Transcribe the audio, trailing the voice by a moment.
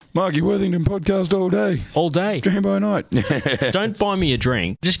Marky Worthington podcast all day. All day. Dream by night. Don't buy me a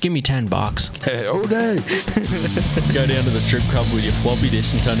drink. Just give me $10. All day. Go down to the strip club with your floppy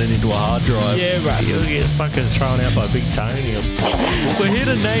disk and turn it into a hard drive. Yeah, right. You'll get fucking thrown out by Big Tony. We're here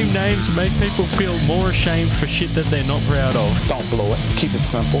to name names and make people feel more ashamed for shit that they're not proud of. Don't blow it. Keep it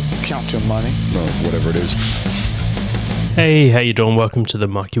simple. Count your money. No, whatever it is. Hey, how you doing? Welcome to the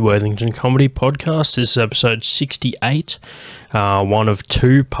Marky Worthington Comedy Podcast. This is episode 68, one of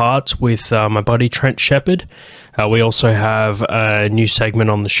two parts with my buddy Trent Shepherd. We also have a new segment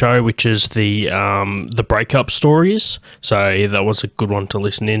on the show, which is the breakup stories. So that was a good one to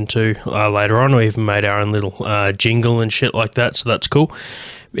listen into later on. We even made our own little jingle and shit like that, so that's cool.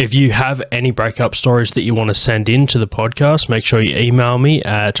 If you have any breakup stories that you want to send in to the podcast, make sure you email me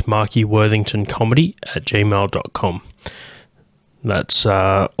at markyworthingtoncomedy@gmail.com. That's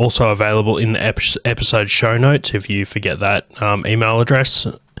also available in the episode show notes if you forget that email address.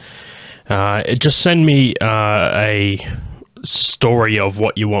 Just send me a story of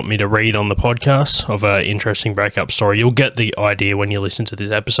what you want me to read on the podcast, of an interesting breakup story. You'll get the idea when you listen to this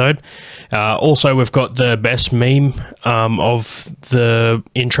episode. Also, we've got the best meme of the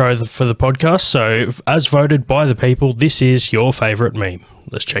intro for the podcast. So, as voted by the people, this is your favourite meme.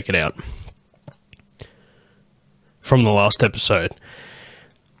 Let's check it out. From the last episode.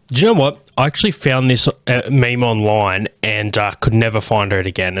 Do you know what? I actually found this meme online and could never find it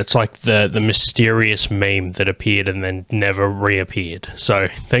again. It's like the mysterious meme that appeared and then never reappeared. So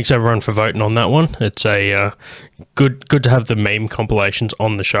thanks everyone for voting on that one. It's a good to have the meme compilations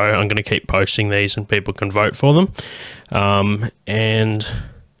on the show. I'm going to keep posting these and people can vote for them. And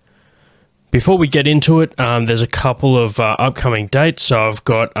before we get into it, there's a couple of upcoming dates. So I've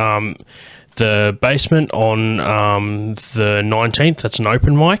got the basement on the 19th, that's an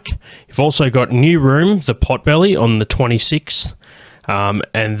open mic. You've also got New Room, the Potbelly, on the 26th.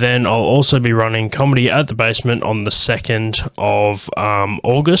 And then I'll also be running comedy at the basement on the 2nd of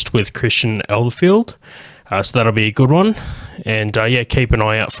August with Christian Elderfield. So that'll be a good one. And keep an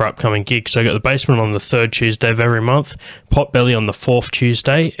eye out for upcoming gigs. So I got the basement on the 3rd Tuesday of every month, Potbelly on the 4th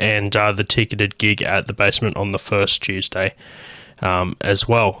Tuesday, and the ticketed gig at the basement on the 1st Tuesday. As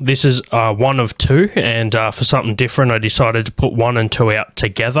well. This is one of two, and for something different I decided to put 1 and 2 out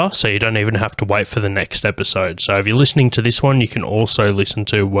together, so you don't even have to wait for the next episode. So if you're listening to this one, you can also listen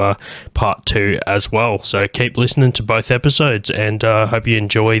to part 2 as well. So keep listening to both episodes, and hope you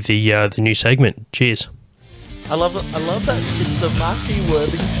enjoy the new segment. Cheers. I love that it's the Marky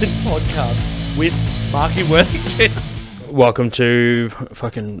Worthington podcast with Marky Worthington. Welcome to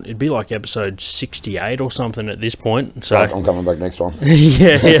fucking, it'd be like episode 68 or something at this point. So I'm coming back next time.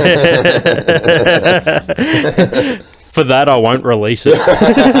 yeah. For that, I won't release it.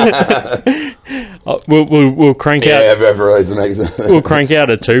 We'll crank out. We'll crank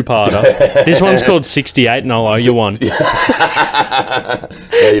out a 2-parter. This one's called 68, and I'll owe you one. How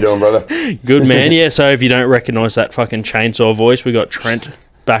you doing, brother? Good, man. Yeah. So if you don't recognise that fucking chainsaw voice, we got Trent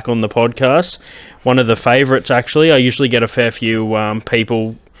back on the podcast. One of the favourites, actually. I usually get a fair few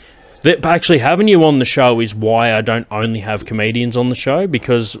people that actually having you on the show is why I don't only have comedians on the show,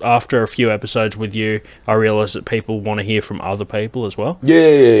 because after a few episodes with you, I realised that people want to hear from other people as well. Yeah.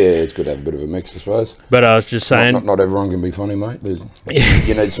 It's good to have a bit of a mix, I suppose. But I was just saying... Not everyone can be funny, mate.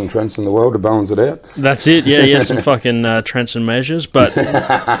 You need some Trents in the world to balance it out. That's it, yeah, some fucking Trents and measures, but...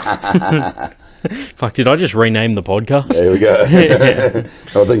 Fuck, did I just rename the podcast? There we go. I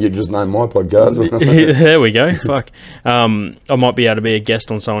think you just named my podcast. There we go. Fuck. I might be able to be a guest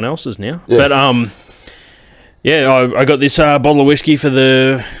on someone else's now. Yeah. But, I got this bottle of whiskey for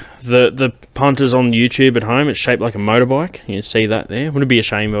the punters on YouTube at home. It's shaped like a motorbike. You can see that there. Wouldn't it be a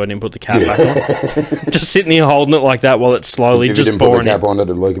shame if I didn't put the cap back on? Just sitting here holding it like that while it's slowly if just you didn't boring put the cap on,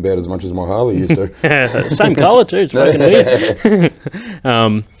 it'd leak about as much as my Harley used to. Same colour too. It's fucking weird.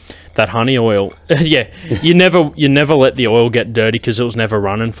 That honey oil. Yeah, you never let the oil get dirty because it was never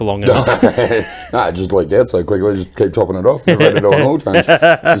running for long enough. Nah, it just leaked out so quickly, just keep topping it off. Never had to do an oil change.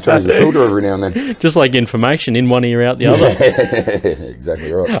 Just change the filter every now and then. Just like information, in one ear, out the other.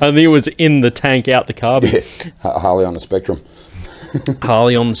 Exactly right. I think it was in the tank, out the carb. Yeah. Harley on the spectrum.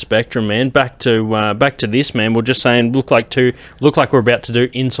 Harley on the spectrum, man. Back to this, man. We're just saying, look like we're about to do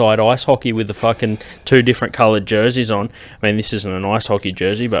inside ice hockey with the fucking 2 different coloured jerseys on. I mean, this isn't an ice hockey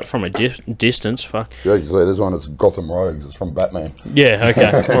jersey, but from a distance, fuck. Yeah, you see, this one is Gotham Rogues. It's from Batman. Yeah,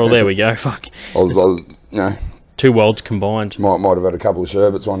 okay. Well, there we go. Fuck. I was 2 worlds combined. Might have had a couple of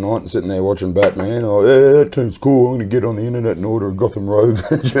sherbets one night and sitting there watching Batman. Oh, yeah, that team's cool. I'm going to get on the internet and order a Gotham Rogues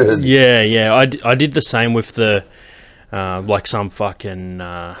jersey. Yeah. I did the same with the, like some fucking,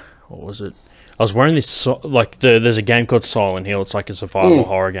 what was it? I was wearing this there's a game called Silent Hill. It's like a survival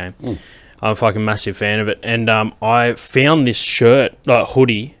horror game. I'm a fucking massive fan of it, and I found this shirt,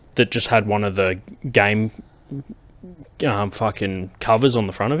 hoodie, that just had one of the game fucking covers on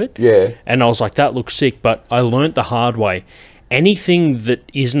the front of it. Yeah. And I was like, that looks sick, but I learnt the hard way. Anything that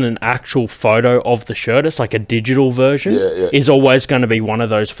isn't an actual photo of the shirt, it's like a digital version, is always going to be one of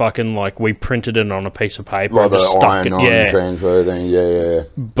those fucking, like, we printed it on a piece of paper Like and the just stuck it. iron-on transfer thing, yeah.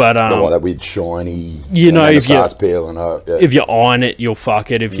 But, Not like that weird shiny, you know, and then it if you- starts peeling up. Yeah. if you iron it, you'll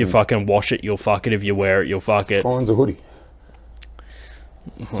fuck it. If you fucking wash it, you'll fuck it. If you wear it, you'll fuck it. Mine's a hoodie.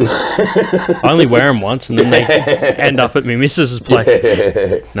 I only wear them once, and then they end up at my missus's place.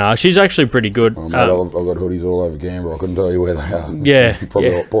 No, she's actually pretty good. Mate, I've got hoodies all over Canberra. I couldn't tell you where they are. Yeah,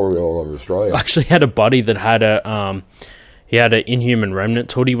 Probably all over Australia. I actually had a buddy that had he had an Inhuman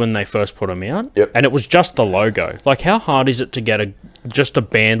Remnants hoodie when they first put them out. Yep. And it was just the logo. Like, how hard is it to get just a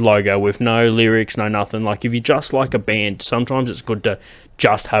band logo with no lyrics, no nothing? Like, if you just like a band, sometimes it's good to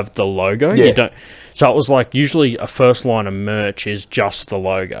just have the logo. Yeah. You don't. So it was like, usually a first line of merch is just the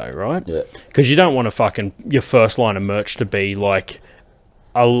logo, right? Yeah. Because you don't want to fucking your first line of merch to be like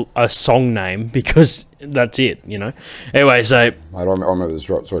a song name, because that's it, you know. Anyway, so Mate, I remember the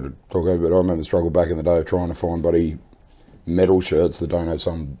struggle. Sorry to talk over, but I remember the struggle back in the day of trying to find buddy metal shirts that don't have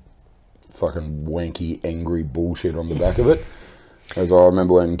some fucking wanky, angry bullshit on the back of it. As I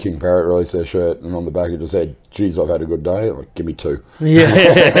remember when King Parrot released their shirt, and on the back it just said, "Geez, I've had a good day." Like, give me 2. yeah,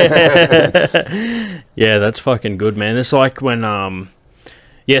 yeah, that's fucking good, man. It's like when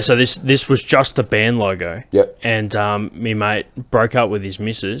so this was just the band logo. Yep. And me mate broke up with his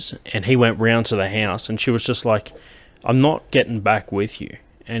missus, and he went round to the house, and she was just like, "I'm not getting back with you."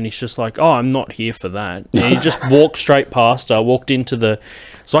 And he's just like, "Oh, I'm not here for that." And he just walked straight past her, walked into the...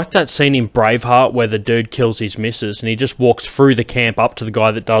 It's like that scene in Braveheart where the dude kills his missus, and he just walks through the camp up to the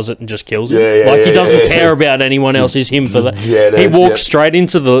guy that does it and just kills him. He doesn't care about anyone else. He's him for that. He walked straight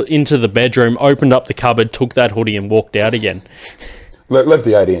into the bedroom, opened up the cupboard, took that hoodie, and walked out again. Left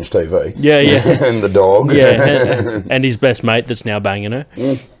the 80-inch TV. Yeah. And the dog. Yeah, and his best mate that's now banging her.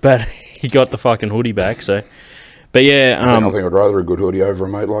 But he got the fucking hoodie back, so... But yeah, I think I'd rather a good hoodie over a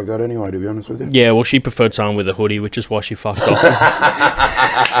mate like that anyway, to be honest with you. Yeah, well, she preferred someone with a hoodie, which is why she fucked off.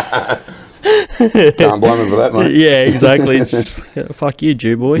 Can't blame him for that, mate. Yeah, exactly. It's just, fuck you,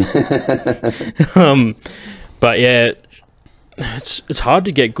 Jew boy. But yeah, it's hard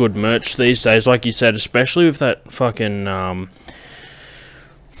to get good merch these days, like you said, especially with that fucking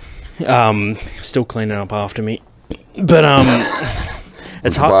still cleaning up after me. But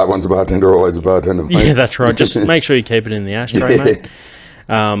it's hard. Once a bartender, always a bartender. Mate. Yeah, that's right. Just make sure you keep it in the ashtray,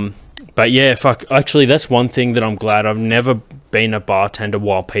 mate. But yeah, fuck. Actually, that's one thing that I'm glad I've never been a bartender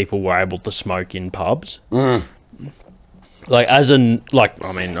while people were able to smoke in pubs. I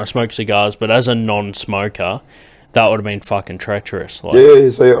smoke cigars, but as a non-smoker, that would have been fucking treacherous. Like, yeah,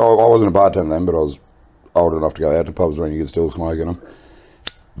 see, I wasn't a bartender then, but I was old enough to go out to pubs when you could still smoke in them.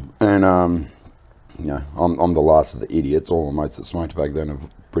 And, I'm the last of the idiots. All my mates that smoked back then have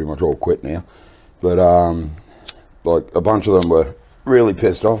pretty much all quit now. But, like, a bunch of them were really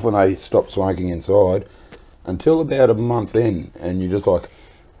pissed off when they stopped smoking inside until about a month in. And you're just like,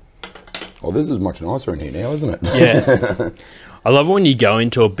 oh, this is much nicer in here now, isn't it? Yeah. I love when you go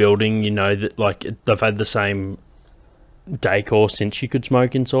into a building, you know, that, like, they've had the same decor since you could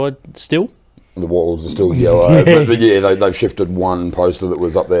smoke inside still. The walls are still yellow, but yeah, they've shifted one poster that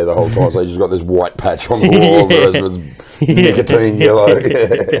was up there the whole time, so they just got this white patch on the wall. The rest was nicotine yellow.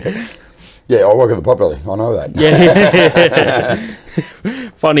 Yeah, I work at the Potbelly. I know that.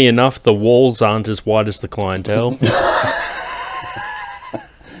 Yeah. Funny enough, the walls aren't as white as the clientele.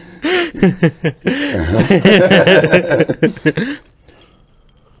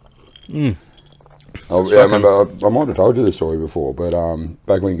 Oh, yeah, I remember, I might have told you this story before, but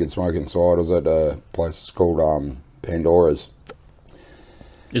back when you could smoke inside, I was at a place called Pandora's.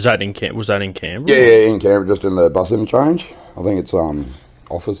 Was that in Canberra? Yeah, in Canberra, just in the bus interchange. I think it's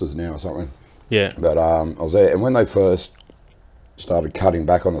offices now or something. Yeah. But I was there, and when they first started cutting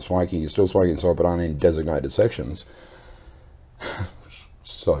back on the smoking, you still smoke inside, but only in designated sections.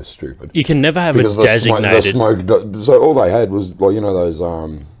 So stupid. You can never have because a designated... So all they had was, like, you know, those,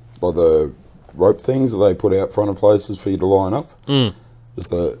 like the rope things that they put out front of places for you to line up? Just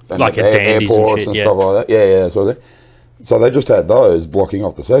the like at Dandies airports and stuff like that. Yeah, so they just had those blocking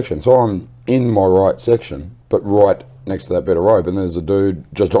off the section. So I'm in my right section, but right next to that bit of rope, and there's a dude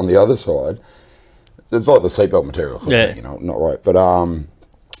just on the other side. It's like the seatbelt material, you know, not right. But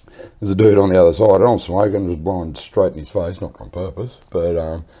there's a dude on the other side, and I'm smoking, just blowing straight in his face, not on purpose.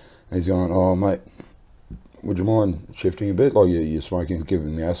 But he's going, "Oh, mate, would you mind shifting a bit? Like, your smoking's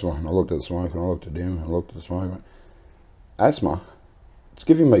giving me asthma. And I looked at the smoke, and I looked at him, and I looked at the smoke. And asthma? It's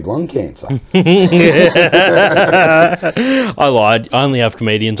giving me lung cancer. I lied. I only have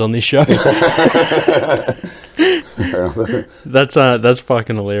comedians on this show. That's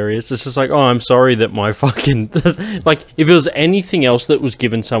fucking hilarious. It's just like, oh, I'm sorry that my fucking like, if it was anything else that was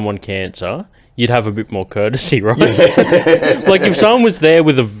giving someone cancer, you'd have a bit more courtesy, right? Like, if someone was there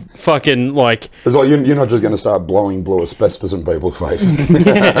with a fucking like, It's like you're not just going to start blowing blue asbestos in people's faces.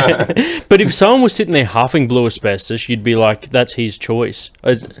 but if someone was sitting there huffing blue asbestos, you'd be like, that's his choice,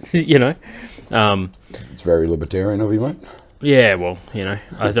 you know. It's very libertarian of you, mate. Yeah, well, you know,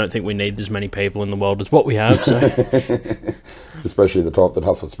 I don't think we need as many people in the world as what we have. So, Especially the type that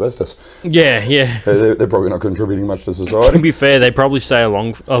huff asbestos. yeah. They're probably not contributing much to To society. be fair, they probably stay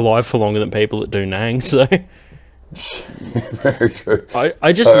alive for longer than people that do nang. So, Very true.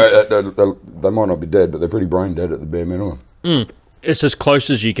 I just They might not be dead, but they're pretty brain dead at the bare minimum. it's as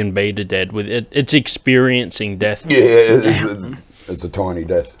close as you can be to dead with it. It's experiencing death. Yeah, it's a tiny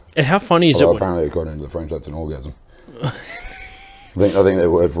death. And how funny is Although it? apparently, according to the French, that's an orgasm. I think their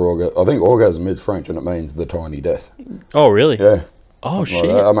word for orgasm. I think orgasm is French, and it means the tiny death. Oh, really? Yeah. Oh, Something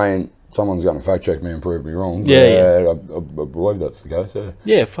like shit. that. I mean, someone's going to fact check me and prove me wrong. But, Yeah. I believe that's the case. Yeah.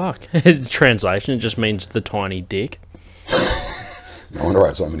 Yeah, fuck. Translation, it just means the tiny dick. No wonder I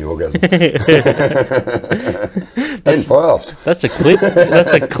have so many orgasms. And fast. That's a clip.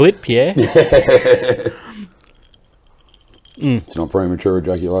 That's a clip, yeah. It's not premature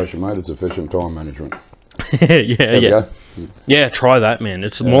ejaculation, mate. It's efficient time management. yeah, There we yeah. go. Yeah, try that, man.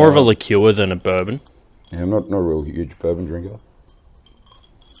 It's more of a liqueur than a bourbon. Yeah, I'm not a real huge bourbon drinker.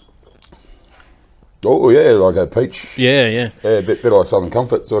 Oh yeah, like a peach. Yeah. Yeah, a bit like Southern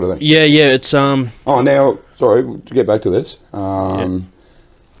Comfort sort of thing. Yeah, it's Oh, now, sorry, to get back to this.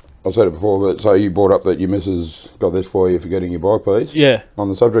 I've said it before, but so you brought up that your missus got this for you for getting your bike, please. yeah. On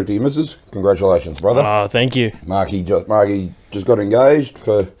the subject of your missus, congratulations, brother. Oh, thank you. Marky just got engaged,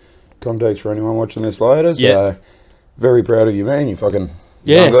 for context for anyone watching this later. So Yeah. very proud of you, man. You fucking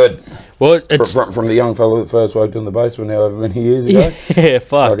Yeah. done good. Well, it's From the young fella that first worked in the basement however many years ago. yeah,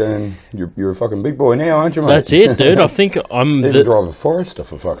 fuck. Fucking, you're a fucking big boy now, aren't you, mate? That's it, dude. I think I'm You can drive a Forester,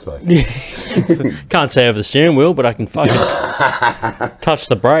 for fuck's sake. can't say over the steering wheel, but I can fucking touch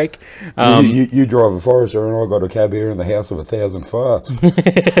the brake. You drive a Forester and I got a cab here in the house of 1,000 farts.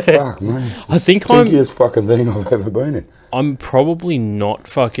 Fuck, man. I think I'm- stinkiest fucking thing I've ever been in. I'm probably not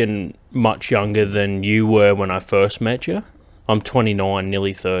fucking much younger than you were when I first met you. I'm 29,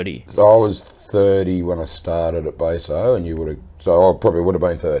 nearly 30. So I was 30 when I started at Baso, and you would have. So I probably would have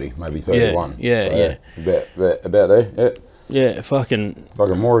been 30, maybe 31. yeah, So, yeah. About there. Yeah. Yeah, fucking.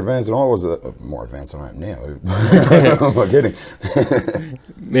 Fucking more advanced than I was. More advanced than I am now. I'm not kidding.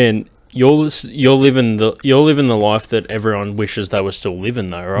 Man, you're living the life that everyone wishes they were still living,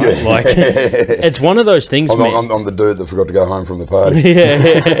 though, right? Like, it's one of those things, man. I'm the dude that forgot to go home from the party.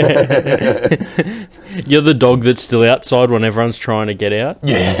 Yeah. You're the dog that's still outside when everyone's trying to get out.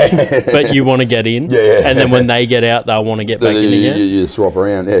 Yeah. But you want to get in. Yeah. And then when they get out, they'll want to get back in again. You swap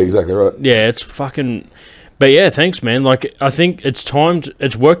around. Yeah, exactly right. Yeah, it's fucking. But yeah, thanks, man. Like, I think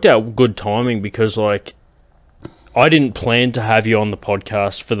it's worked out good timing because, like, I didn't plan to have you on the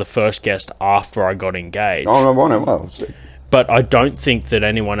podcast for the first guest after I got engaged. Oh, no, I know. Well, But I don't think that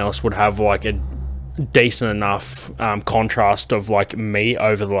anyone else would have, like, a decent enough contrast of, like, me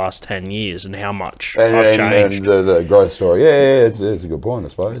over the last 10 years and how much I've changed. And the growth story. Yeah, it's a good point, I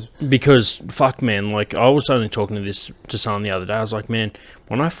suppose. Because, fuck, man, like, I was only talking to someone the other day. I was like, man,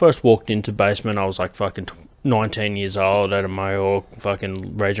 when I first walked into Basement, I was, like, fucking 19 years old, had a mohawk,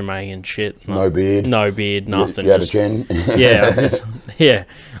 fucking resume and shit. No beard. No beard, nothing. You had a just- chin. yeah.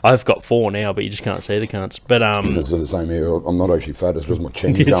 I've got 4 now, but you just can't see the cunts. But, It's the same here. I'm not actually fat. It's just my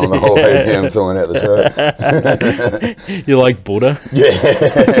chin's going the whole way down, filling out the shirt. you're like Buddha.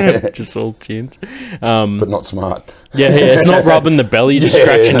 Yeah, Just all chins. but not smart. Yeah, it's not rubbing the belly, you're just Yeah,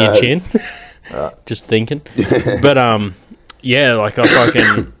 scratching no. your chin. Just thinking. But, yeah, like, I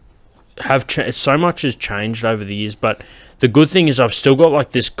fucking have so much has changed over the years, but the good thing is I've still got,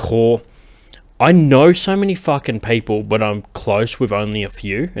 like, this core. I know so many fucking people, but I'm close with only a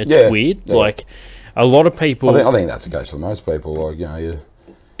few. It's weird. Yeah. Like, a lot of people. I think that's the case for most people. Like, you know,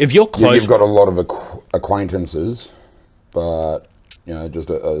 if you're close, you've got a lot of acquaintances, but, you know,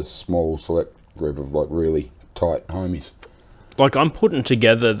 just a small select group of, like, really tight homies. like, I'm putting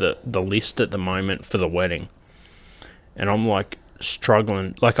together the list at the moment for the wedding, and I'm, like,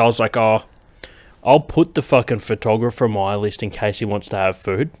 struggling. Like, I was like, oh, I'll put the fucking photographer on my list in case he wants to have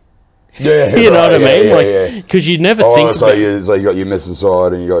food. Yeah, You know what I right, mean? yeah, Like, yeah. because you never Oh, think so about, you got your missus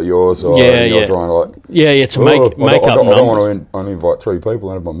side and you got your side. Yeah, and you're yeah. trying to like. yeah, to Oh, make I up don't numbers. want to only invite 3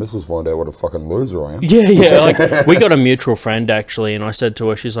 people, and if my missus find out what a fucking loser I am. Yeah, like we got a mutual friend actually, and I said to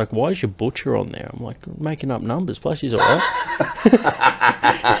her, she's like, "Why is your butcher on there?" I'm like, "Making up numbers." Plus, she's alright.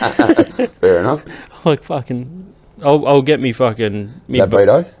 Fair enough. Like fucking, I'll get me fucking. Is that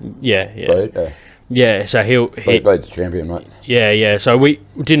Beto? Yeah. Beat, yeah. Yeah, so he Beat's the champion, mate. yeah. So we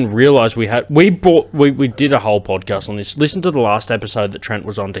didn't realise we did a whole podcast on this. Listen to the last episode that Trent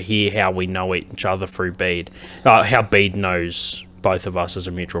was on to hear how we know each other through Bede, how Bede knows both of us as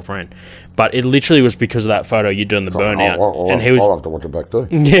a mutual friend. But it literally was because of that photo you doing the burnout, and he was I'll have to watch it back too.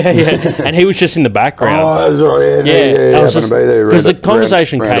 yeah, and he was just in the background. Oh, that's right. Yeah. I was Happened just- to be there 'cause the around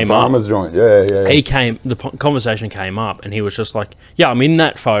conversation around came the up. farmer's joint. Yeah. Conversation came up, and he was just like, "Yeah, I'm in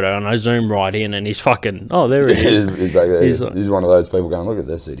that photo," and I zoom right in, and he's fucking, oh, there he is. He's back there. He's He's one of those people going, look at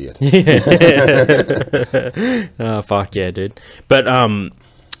this idiot. Oh, fuck yeah, dude. But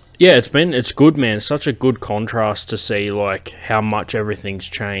yeah, it's good, man. It's such a good contrast to see like how much everything's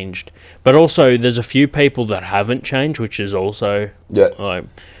changed. But also, there's a few people that haven't changed, which is also Yeah. like,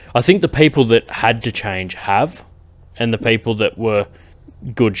 I think the people that had to change have, and the people that were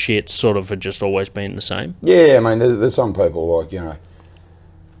good shits sort of have just always been the same. Yeah, I mean, there's some people like, you know,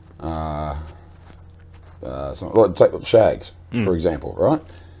 like take Shags, for example, right?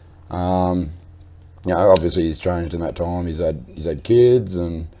 You know, obviously he's changed in that time. He's had kids,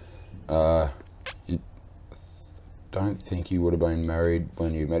 and don't think he would have been married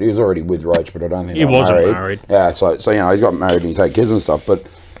when you met. He was already with Rach, but I don't think He they were wasn't married. Yeah, so you know, he's got married and he's had kids and stuff. But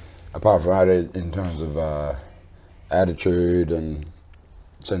apart from that, in terms of attitude and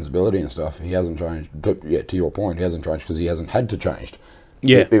sensibility and stuff, he hasn't changed. Yeah, to your point, he hasn't changed because he hasn't had to change.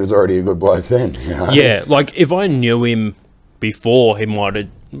 Yeah. He was already a good bloke then. You know? Yeah, like if I knew him before, he might have,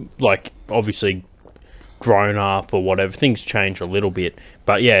 like, obviously grown up or whatever. Things change a little bit,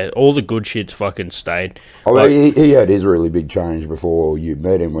 but yeah, all the good shit's fucking stayed. Oh, Like, he had his really big change before you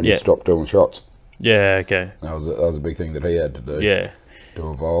met him when he Yeah. stopped doing shots. yeah, okay, That was a big thing that he had to do yeah.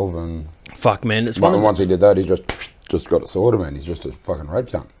 to evolve. And Fuck, man, it's one of once he did that, he just got it sorted, man. He's just a fucking red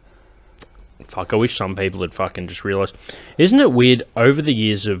cunt. Fuck, I wish some people had fucking just realised. Isn't it weird, over the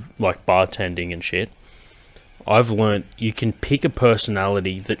years of, like, bartending and shit, I've learnt you can pick a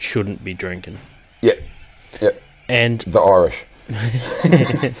personality that shouldn't be drinking. Yeah, yeah. And, The Irish.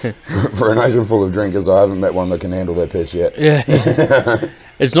 For a nation full of drinkers, I haven't met one that can handle their piss yet. yeah,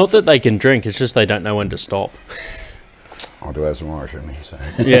 it's not that they can drink, it's just they don't know when to stop. I do have some Irish in me, so.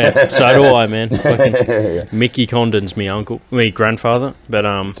 Yeah, so do I, man. Fucking Mickey Condon's me grandfather, but,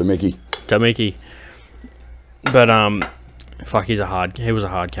 To Mickey. to Mickey. But, fuck, he was a hard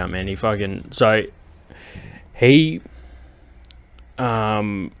cunt, man. He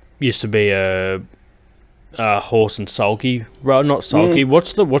used to be a horse and sulky, right? Not sulky.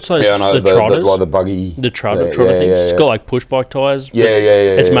 What's those? Yeah, I know, the trotters, like the buggy. the trotter yeah, things. yeah, It's yeah. got like push bike tires. but Yeah.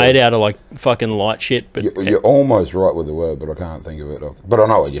 It's yeah. made out of like fucking light shit, but You're almost right with the word, but I can't think of it. But I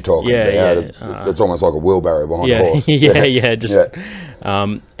know what you're talking Yeah, about. yeah, It's almost like a wheelbarrow behind a yeah, horse. yeah, just Yeah.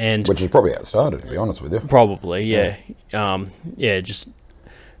 and Which is probably how it started, to be honest with you. probably just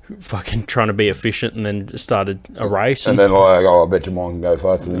fucking trying to be efficient, and then started a race. And then like, oh, I bet your mine can go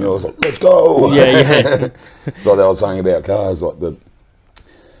faster than yours. Like, let's go. yeah. It's like they were saying about cars, like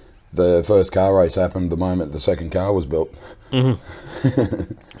the first car race happened the moment the second car was built.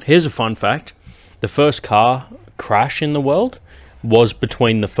 Here's a fun fact: the first car crash in the world was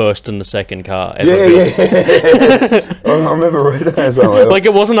between the first and the second car ever built. I remember reading that somewhere. Like,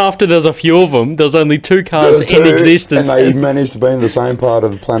 it wasn't after there's a few of them. There's only 2 cars There's in two, existence. and they managed to be in the same part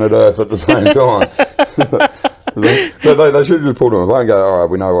of planet Earth at the same time. they should have just pulled them apart and go, all right,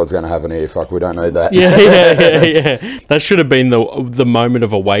 we know what's going to happen here. Fuck, we don't need that. Yeah. That should have been the moment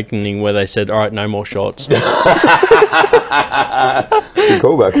of awakening where they said, all right, no more shots. Good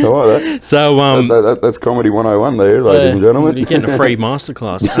callback. I like that. So, That's comedy 101 there, ladies and gentlemen. you're getting a free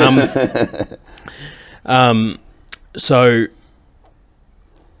masterclass. So,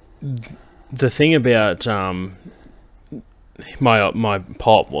 the thing about my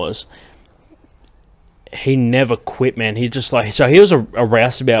pop was, he never quit, man. He just he was a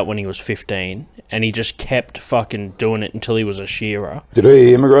roustabout when he was 15, and he just kept fucking doing it until he was a shearer. Did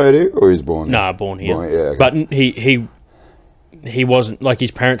he immigrate here or he was born here? Nah, born here. Born- yeah, okay. But he wasn't, like,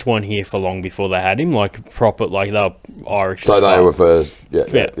 his parents weren't here for long before they had him, like, proper, like, they were Irish. So as they fuck. were first.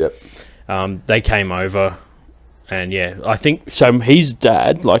 Yeah. They came over, and yeah, I think so. His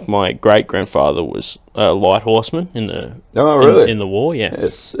dad, like my great grandfather, was a light horseman in the Oh, really? in the war, yeah. Yeah,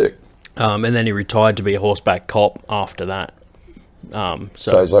 sick. And then he retired to be a horseback cop after that.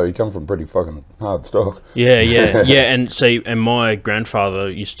 So you come from pretty fucking hard stock. Yeah, and see, and my grandfather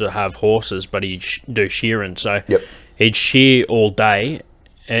used to have horses, but he'd do shearing, so Yep. he'd shear all day.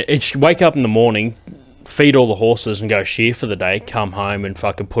 He'd wake up in the morning, feed all the horses, and go shear for the day. Come home and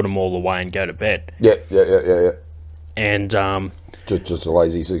fucking put them all away and go to bed. Yeah. And Just a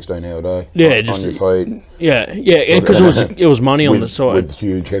lazy 16-hour day. Yeah, on just- your feet yeah, because it was money on the side. with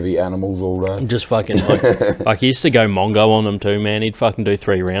huge heavy animals all day. Just fucking like he used to go Mongo on them too, man. He'd fucking do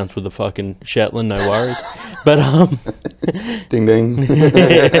 3 rounds with the fucking Shetland, no worries. But Ding ding.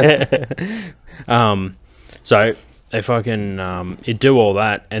 so they fucking he'd do all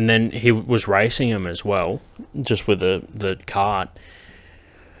that, and then he was racing him as well, just with the cart,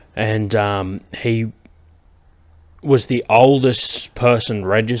 and he was the oldest person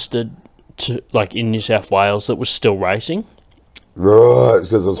registered to like in New South Wales that was still racing. Right,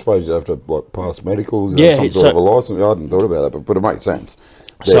 because I suppose you have to like pass medicals, Yeah, some sort of a license. I hadn't thought about that, but it makes sense.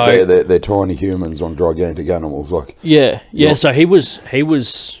 They're tiny humans on gigantic animals, like Yeah. So he was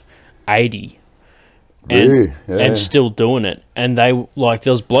 80. Really? Yeah. And still doing it. And they like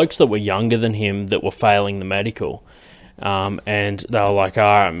there was blokes that were younger than him that were failing the medical, and they were like,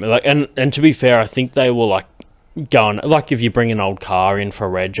 and to be fair, I think they were like going like if you bring an old car in for a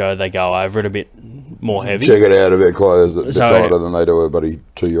rego, they go over it a bit more heavy. check it out a bit closer, a bit So- tighter than they do a buddy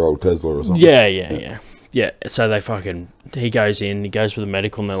 2-year-old Tesla or something. Yeah. So he goes in, he goes with the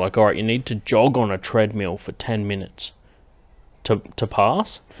medical, and they're like, all right, you need to jog on a treadmill for 10 minutes to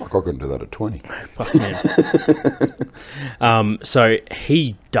pass. Fuck, I couldn't do that at 20. Fuck man. So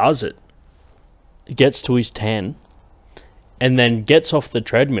he does it, gets to his 10, and then gets off the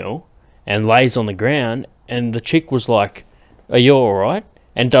treadmill and lays on the ground, and the chick was like, are you alright?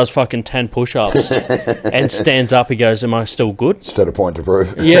 And does fucking 10 push-ups and stands up. He goes, am I still good? Just had a point to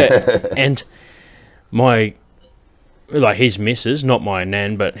prove. Yeah. And his missus, not my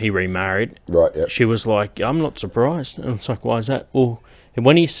nan, but he remarried, Right, yeah. she was like, I'm not surprised. And it's like, why is that? Well,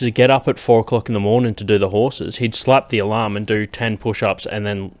 when he used to get up at 4 o'clock in the morning to do the horses, he'd slap the alarm and do 10 push-ups, and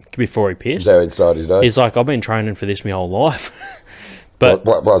then before he Is pissed, that how he'd start his day? he's like, I've been training for this my whole life. But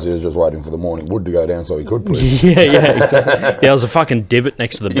Plus, he was just waiting for the morning wood to go down so he could push. yeah, exactly. There was a fucking divot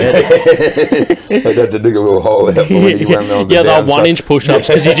next to the bed. They'd have to dig a little hole out for when he went on the Yeah, they're downside. 1-inch push-ups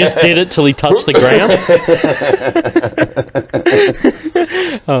because he just did it till he touched the ground.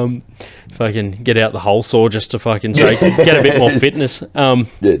 Fucking get out the hole saw just to fucking get a bit more fitness. Yeah,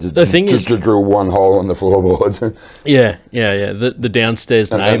 the thing just to drill one hole in the floorboards. Yeah. The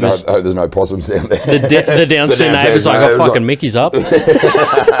downstairs And neighbours. I hope there's no possums down there. The downstairs neighbours like, neighbours oh, fucking Mickey's up.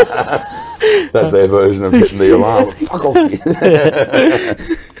 That's their version of hitting the alarm. Fuck off.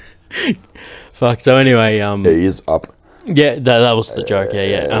 Fuck. So anyway, He is up. yeah, that was the joke.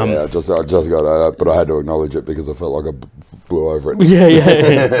 Yeah. I just got that, but I had to acknowledge it because I felt like I flew over it.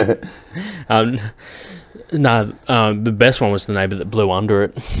 Yeah. The best one was the neighbour that blew under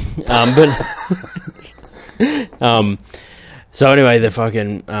it. So anyway, the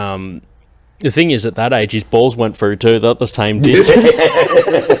fucking the thing is, at that age, his balls went through too. They're the same distance.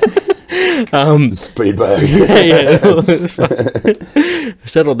 Speed bag. Yeah.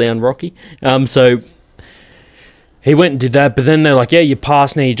 Settle down, Rocky. So he went and did that, but then they're like, yeah, you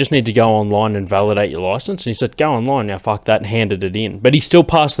passed now, you just need to go online and validate your license. And he said, go online now, fuck that, and handed it in. But he still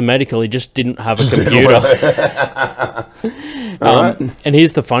passed the medical, he just didn't have a computer. And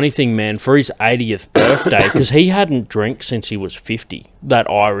here's the funny thing, man, for his 80th birthday, because he hadn't drank since he was 50, that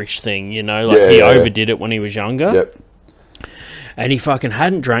Irish thing, you know, like he overdid it when he was younger. Yep. And he fucking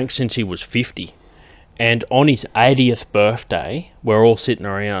hadn't drank since he was 50. And on his 80th birthday, we're all sitting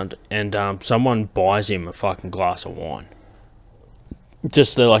around, and someone buys him a fucking glass of wine.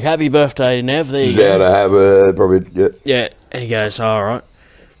 Just they're like, happy birthday, Nev, there you Just out go. of habit, probably. Yeah. Yeah, and he goes, all right.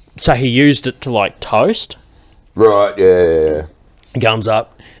 So he used it to, like, toast. Right, yeah. He comes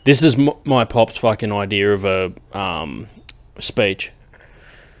up. This is my pop's fucking idea of a speech.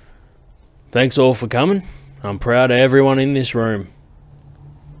 Thanks all for coming. I'm proud of everyone in this room.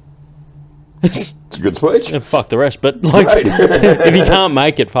 It's a good speech. Fuck the rest, but like, Right. if you can't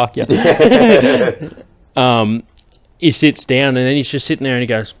make it, fuck you. He sits down and then he's just sitting there and he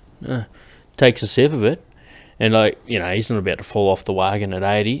goes, takes a sip of it, and like, you know, he's not about to fall off the wagon at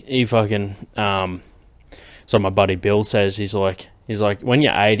 80. He fucking so my buddy Bill says he's like when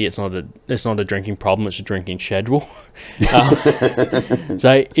you're 80, it's not a drinking problem, it's a drinking schedule.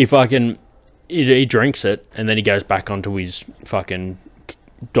 So he fucking he drinks it and then he goes back onto his fucking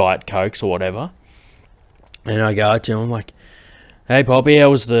Diet Cokes or whatever, and I go to him, I'm like, hey Poppy, how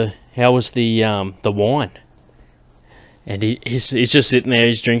was the wine? And he's just sitting there,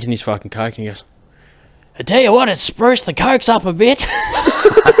 he's drinking his fucking Coke, and he goes, I tell you what, it's spruced the cokes up a bit.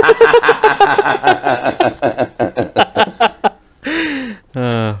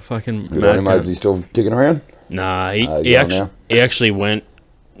 Fucking Good on him, mad mate. Is he still kicking around? Nah, he's he gone actually now. he actually went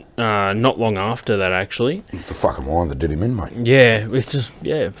not long after that. Actually, It's the fucking wine that did him in, mate. yeah, it's just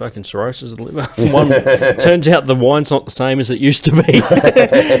fucking cirrhosis of the liver. Turns out the wine's not the same as it used to be.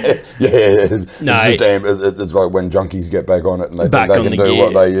 It's No, just damn. It's like when junkies get back on it and they Back think they on can the do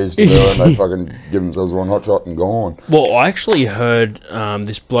what gear. they used to do, and they fucking give themselves one hot shot and gone. Well, I actually heard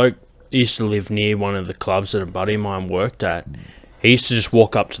this bloke used to live near one of the clubs that a buddy of mine worked at. He used to just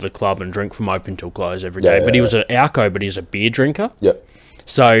walk up to the club and drink from open till close every day. Yeah, But he yeah. was an alco, but he was a beer drinker. Yep.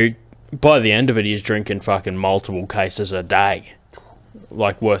 So by the end of it, he's drinking fucking multiple cases a day,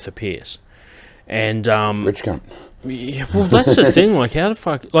 like worth of beers. And Rich cunt. yeah, well, that's the thing. Like, how the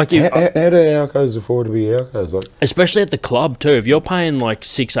fuck? Like, How if, do alcos afford to be alcos? Like, especially at the club too. If you're paying like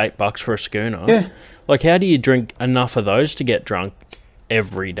 $6-8 for a schooner, Yeah. like how do you drink enough of those to get drunk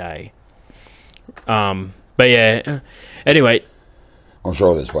every day? But yeah. Anyway, I'm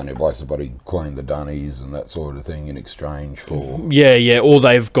sure there's plenty of blokes that bloody clean the dunnies and that sort of thing in exchange for yeah. Or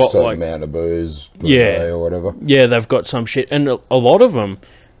they've got a certain like amount of booze per Yeah. day or whatever. yeah, they've got some shit, and a lot of them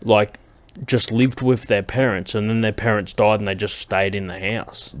like just lived with their parents, and then their parents died, and they just stayed in the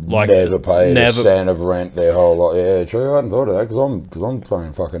house. Like Never paid never. a cent of rent their whole life. Yeah, true. I hadn't thought of that because I'm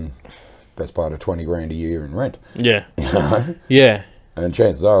paying fucking best part of 20 grand a year in rent. Yeah, You know? yeah. And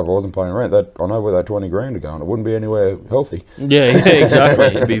chances are, if I wasn't paying rent, that I know where that 20 grand are going. It wouldn't be anywhere healthy. Yeah, exactly.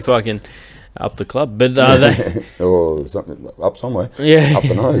 It'd be fucking up the club. But they, Or something up somewhere. yeah, Up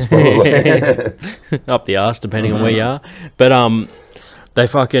the nose, probably. up the arse, depending on where you are. But they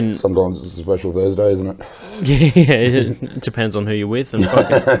fucking Sometimes it's a special Thursday, isn't it? yeah. It depends on who you're with and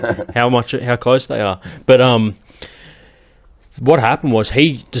fucking how close they are. But what happened was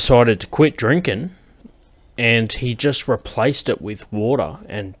he decided to quit drinking, and he just replaced it with water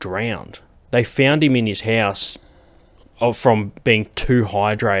and drowned. They found him in his house from being too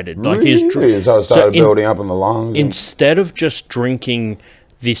hydrated. Like he was Really? So it started building up in the lungs. and- instead of just drinking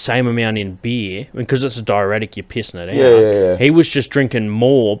the same amount in beer, because it's a diuretic, you're pissing it out. Yeah. He was just drinking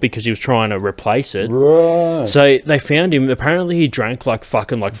more because he was trying to replace it. Right. So they found him. Apparently, he drank like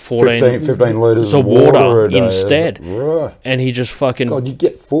fucking like 15 litres of of water a day. instead. Right. And he just fucking. God, you'd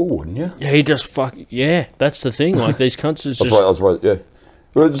get full, wouldn't you? He just fuck. Yeah, that's the thing. Like these cunts is just. I suppose, yeah.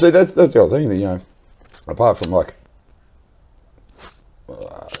 Well, see, that's the other thing, that, you know, apart from like,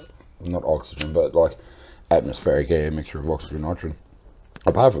 not oxygen, but like atmospheric air, mixture of oxygen and nitrogen.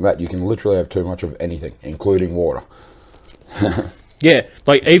 Apart from that, you can literally have too much of anything, including water. Yeah,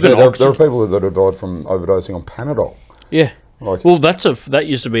 like even There are oxygen. people that have died from overdosing on Panadol. Yeah. Like, Well, that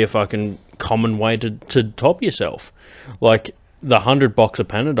used to be a fucking common way to top yourself. Like the 100 box of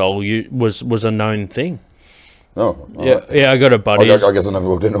Panadol was a known thing. oh, Yeah, I got a buddy. I guess I never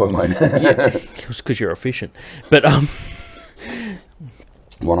looked into it, mate. It was because you're efficient. But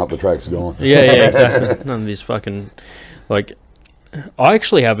One up the track's gone. yeah, exactly. None of this fucking like. I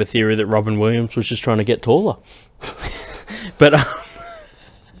actually have a theory that Robin Williams was just trying to get taller. But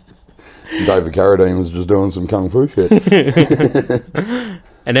David Carradine was just doing some kung fu shit.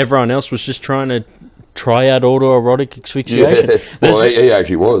 and everyone else was just trying to try out autoerotic asphyxiation. Yeah. Well, There's- he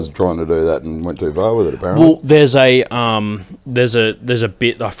actually was trying to do that and went too far with it, apparently. Well, there's a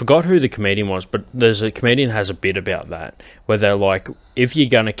bit. I forgot who the comedian was, but there's a comedian has a bit about that where they're like, if you're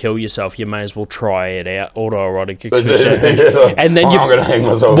gonna kill yourself, you may as well try it out, autoerotic asphyxiation. And then I'm gonna hang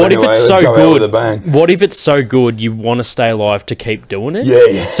myself what if anyway, it's let's so go out with a good? bang. What if it's so good you want to stay alive to keep doing it?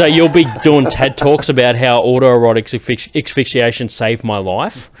 Yeah. So you'll be doing TED talks about how autoerotic asphyxiation saved my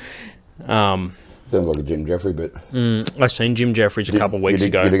life. Sounds like a Jim Jeffrey bit. I seen Jim Jeffries a couple of weeks did-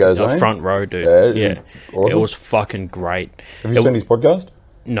 ago. did he go The saying? front row, dude. Yeah, Yeah, awesome. it was fucking great. Have you It- seen his podcast?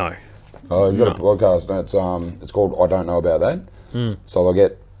 No. Oh, he's got a podcast, and it's called I Don't Know About That. So they'll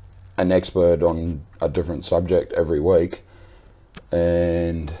get an expert on a different subject every week,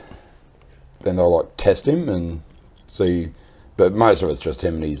 and then they'll like test him and see. But most of it's just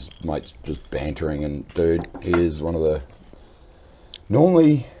him and his mates just bantering. And dude, he is one of the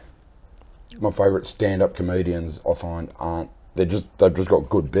normally my favourite stand-up comedians. I find they've just got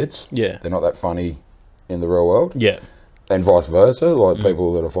good bits. Yeah. They're not that funny in the real world. Yeah. And vice versa, like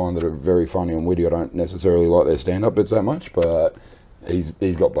people that I find that are very funny and witty, I don't necessarily like their stand-up bits that much, but he's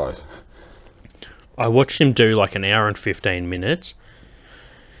got both. I watched him do like an hour and 15 minutes,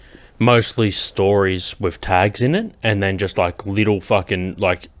 mostly stories with tags in it, and then just like little fucking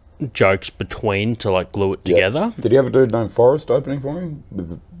like jokes between to like glue it together. Did he have a dude named Forrest opening for him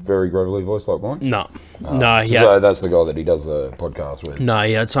with a very gravelly voice like mine? No, So that's the guy that he does the podcast with. no,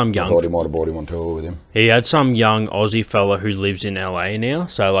 he had some I young. thought he might have brought him on tour with him. He had some young Aussie fella who lives in LA now.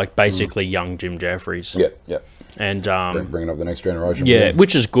 So like basically young Jim Jeffries. Yeah. And Bringing up the next generation. yeah, Yeah.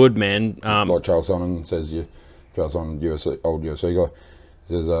 which is good, man. Like Charles Sonnen says, Charles Sonnen, old UFC guy,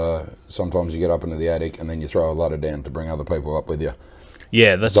 says sometimes you get up into the attic and then you throw a ladder down to bring other people up with you.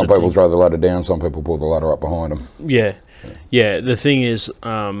 Yeah, that's Some the people thing. throw the ladder down, some people pull the ladder up behind them. Yeah. The thing is,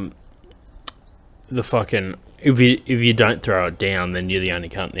 the fucking if you don't throw it down, then you're the only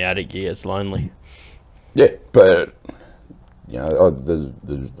cunt in the attic. Yeah, it's lonely. Yeah, but there's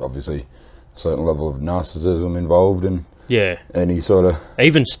obviously a certain level of narcissism involved in Yeah, any sort of.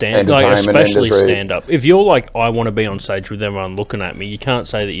 even like Entertainment especially industry. stand up. If you're like, I want to be on stage with everyone looking at me, you can't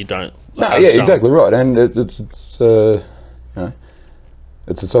say that you don't. No, have yeah, some- exactly right, and it's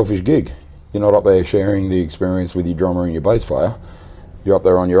a selfish gig. You're not up there sharing the experience with your drummer and your bass player. You're up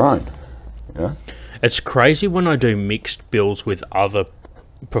there on your own. It's crazy when I do mixed bills with other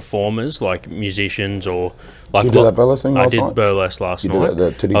performers, like musicians or like. You did that burlesque thing I last did night? burlesque last You night. did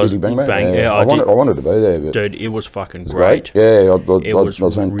the Titty I was- Titty Bang Bang. Yeah, I did. wanted to be there, but Dude, it was fucking it's great. Yeah, It was I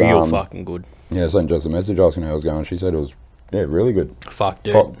sent, real fucking good. Yeah, I sent Jess a message asking how it was going. She said it was really good. Fuck,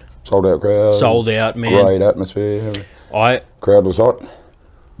 dude. Hot, sold out crowd. Sold out, man. Great atmosphere. Crowd was hot.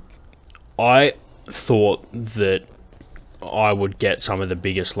 I thought that I would get some of the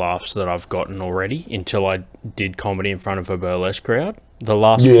biggest laughs that I've gotten already until I did comedy in front of a burlesque crowd. The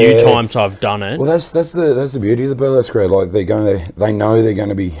last few Yeah. times I've done it, Well, that's the beauty of the burlesque crowd. Like they know they're going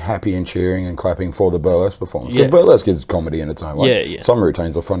to be happy and cheering and clapping for the burlesque performance. 'Cause Yeah. burlesque is comedy in its own way. Yeah. Some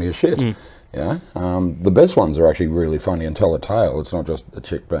routines are funny as shit. The best ones are actually really funny and tell a tale. It's not just a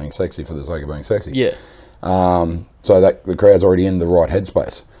chick being sexy for the sake of being sexy. yeah, So that the crowd's already in the right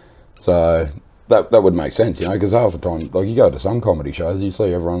headspace. So that would make sense, because half the time, like you go to some comedy shows, you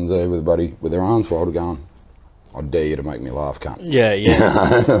see everyone's there with a buddy with their arms folded, going, "I dare you to make me laugh, cunt." yeah,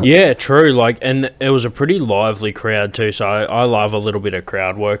 yeah, true. Like, and it was a pretty lively crowd too. So I love a little bit of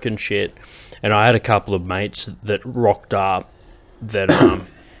crowd work and shit. And I had a couple of mates that rocked up that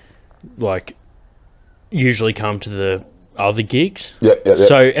like usually come to the other gigs. Yeah.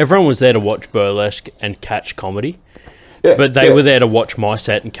 So everyone was there to watch burlesque and catch comedy. Yeah, But they yeah. were there to watch my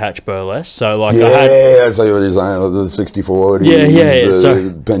set and catch burlesque. So like Yeah, I had, I see what you're saying. Like the 60-40. Yeah. The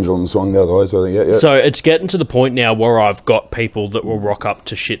So- pendulum swung the other way. So yeah. so it's getting to the point now where I've got people that will rock up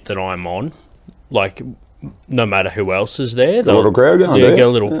to shit that I'm on, like no matter who else is there. a little crowd going, yeah, do get a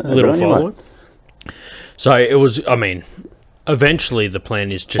you? little Yeah, little good on you, mate. following. So it was. I mean, eventually the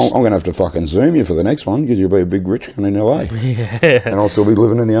plan is just. I'm going to have to fucking Zoom you for the next one because you'll be a big rich cunt in LA. And I'll still be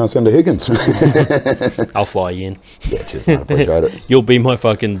living in the arse end of Higgins. I'll fly you in. Yeah, cheers, mate. Appreciate it. You'll be my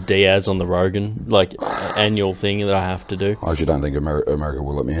fucking Diaz on the Rogan like annual thing that I have to do. I actually don't think America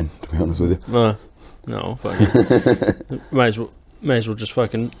will let me in, to be honest with you. No, fucking. May as well just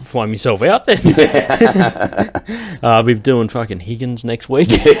fucking fly myself out then. I'll be doing fucking Higgins next week.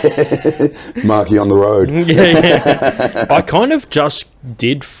 Marky on the road. yeah. I kind of just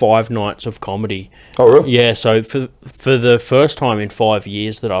did 5 nights of comedy. Oh, really? Yeah, so for the first time in 5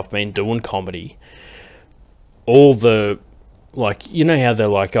 years that I've been doing comedy, all the, like, you know how they're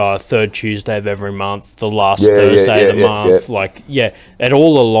like, third Tuesday of every month, the last Thursday of the month, like, it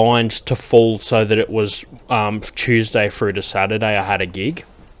all aligned to fall so that it was Tuesday through to Saturday I had a gig.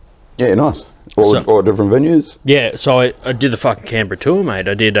 Yeah, nice. Or different venues. Yeah, so I did the fucking Canberra tour, mate.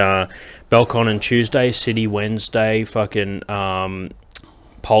 I did Belconnen Tuesday, City Wednesday, fucking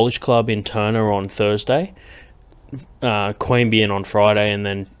Polish Club in Turner on Thursday, Queanbeyan on Friday, and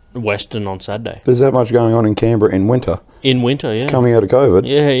then Western on Saturday. There's that much going on in Canberra in winter. In winter, yeah. Coming out of COVID.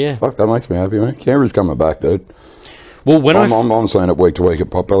 Yeah. Fuck, that makes me happy, man. Canberra's coming back, dude. Well, when I'm seeing it week to week at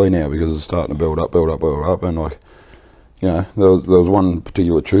Potbelly now because it's starting to build up, and like, there was one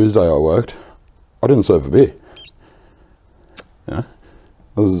particular Tuesday I worked. I didn't serve a beer. Yeah,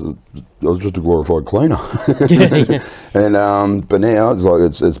 I was just a glorified cleaner. And but now it's like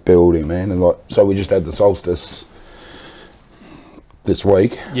it's building, man, and like so we just had the solstice this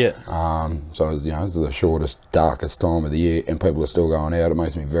week. Yeah. So it's, it's the shortest, darkest time of the year, and people are still going out. It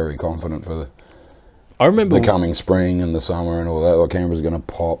makes me very confident for I remember the coming spring and the summer and all that. Like Canberra's going to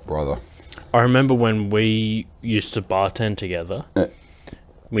pop, brother. I remember when we used to bartend together. Yeah.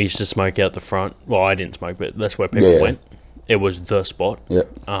 We used to smoke out the front. Well, I didn't smoke, but that's where people went. It was the spot. Yeah.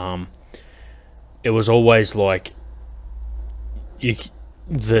 It was always like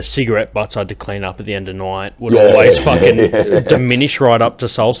the cigarette butts I had to clean up at the end of night would always fucking diminish right up to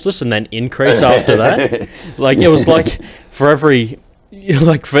solstice and then increase after that. Like it was like for every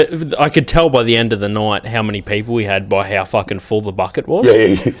Like, I could tell by the end of the night how many people we had by how fucking full the bucket was.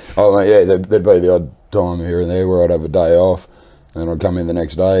 Yeah. Oh, mate, yeah, there'd be the odd time here and there where I'd have a day off, and I'd come in the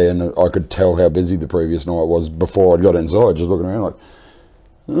next day, and I could tell how busy the previous night was before I'd got inside, just looking around like,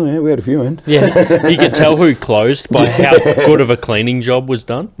 oh, yeah, we had a few in. Yeah, you could tell who closed by how good of a cleaning job was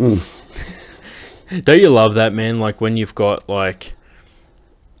done. Don't you love that, man? Like, when you've got, like...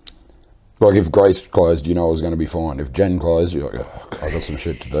 Like, if Grace closed, you know I was going to be fine. If Jen closed, you're like, oh, I got some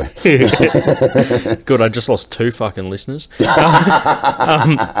shit to do. Good, I just lost 2 fucking listeners.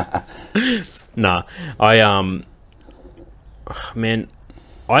 Nah, man,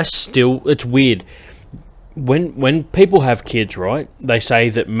 I still... It's weird. When people have kids, right, they say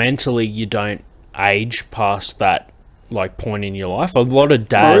that mentally you don't age past that, like, point in your life. A lot of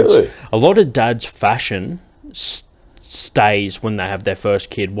dads' fashion stays when they have their first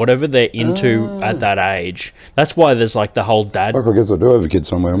kid, whatever they're into at that age. That's why there's like the whole dad. Fuck, I guess I do have a kid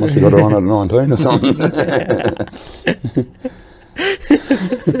somewhere. I must have got one at 19 or something.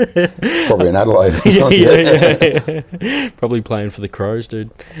 Probably in Adelaide. Or something. Yeah. Probably playing for the Crows,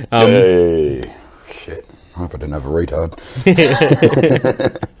 dude. Hey, shit. I hope I didn't have a retard.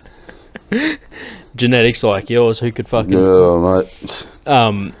 Genetics like yours, who could fucking... Yeah,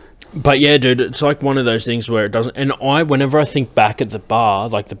 mate. But yeah, dude, it's like one of those things where it doesn't... And whenever I think back at the bar,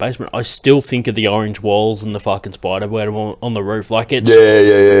 like the basement, I still think of the orange walls and the fucking spider web on the roof. Like, it's...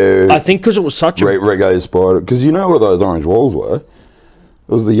 Yeah. I think because it was such a... Reggae spider. Because you know what those orange walls were? It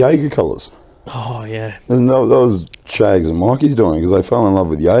was the Jaeger colours. Oh, yeah. And that was Shags and Mikey's doing, because they fell in love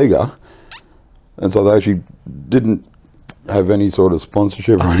with Jaeger. And so they actually didn't have any sort of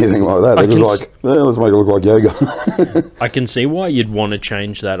sponsorship or anything like that. They're just like, yeah, let's make it look like Jaeger. I can see why you'd want to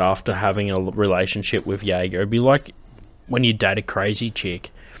change that after having a relationship with Jaeger. It'd be like when you date a crazy chick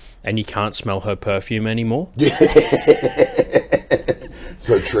and you can't smell her perfume anymore.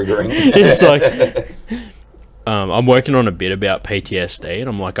 So triggering. It's like... I'm working on a bit about PTSD, and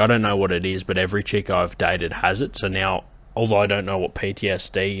I'm like, I don't know what it is, but every chick I've dated has it. So now, although I don't know what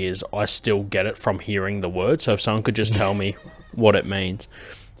PTSD is, I still get it from hearing the word. So if someone could just tell me what it means.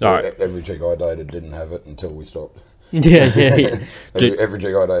 So every chick I dated didn't have it until we stopped. Yeah. Dude, Every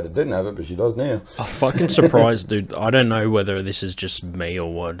chick I dated didn't have it, but she does now. I'm fucking surprised, dude. I don't know whether this is just me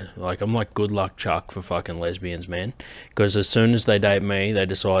or what. Like, I'm like good luck Chuck for fucking lesbians, man. Because as soon as they date me, they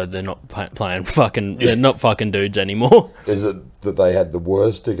decide they're not playing fucking... They're not fucking dudes anymore. Is it that they had the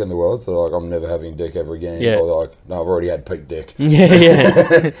worst dick in the world? So like, I'm never having dick ever again. Yeah. Or like, no, I've already had peak dick.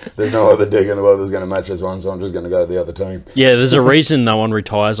 Yeah. There's no other dick in the world that's going to match this one, so I'm just going to go to the other team. Yeah, there's a reason no one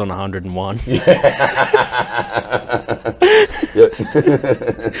retires on 101.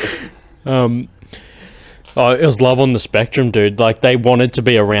 It was Love on the Spectrum, dude. Like, they wanted to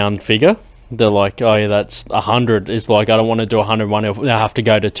be a round figure. They're like, oh yeah, that's 100. It's like, I don't want to do 101. I have to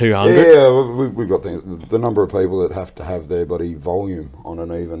go to 200. Yeah, we've got things. The number of people that have to have their bloody volume on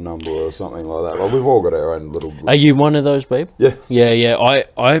an even number or something like that. Like, we've all got our own little... Are you one of those people? Yeah. Yeah.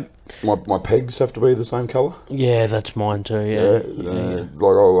 My pegs have to be the same colour. Yeah, that's mine too. Yeah. Like,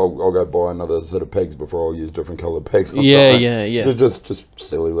 I'll go buy another set of pegs before I'll use different coloured pegs. Yeah. Just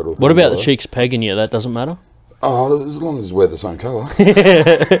silly little things. What about like the cheeks pegging you? That doesn't matter? Oh, as long as we're the same colour.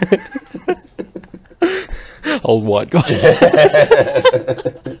 Old white guys.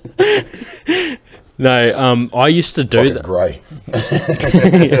 No, I used to do that. Grey.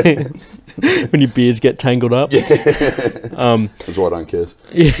 When your beards get tangled up. That's why I don't kiss.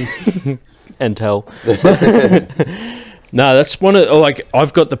 And tell. No, that's one of... Like,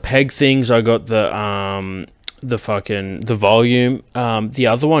 I've got the peg things. I got the volume. The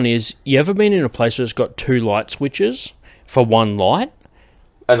other one is, you ever been in a place where it's got 2 light switches for one light?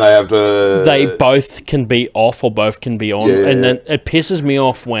 And they have to... They both can be off or both can be on. Yeah. And then it pisses me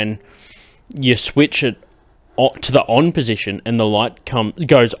off when you switch it to the on position and the light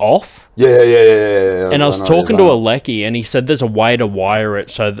goes off. Yeah. And I was talking to a Lecky, and he said there's a way to wire it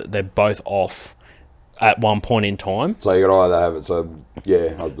so that they're both off at one point in time. So you could either have it, so,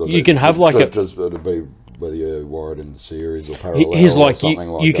 yeah. You can have like just it'd be whether you wire it in series or parallel He's or like, something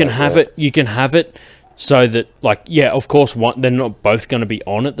like you that. can have it, you can have it so that, like, yeah, of course, they're not both going to be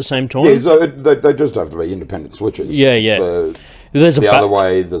on at the same time. Yeah, so they just have to be independent switches. Yeah. There's the other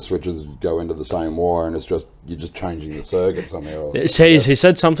way, the switches go into the same wire, and you're just changing the circuit somehow. He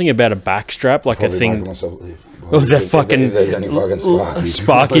said something about a backstrap, like Probably a thing. making myself Oh, they're fucking If there's any fucking Sparkies.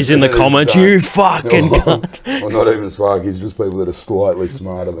 Sparky's in the comments. You fucking cunt. Well, not even Sparkies, just people that are slightly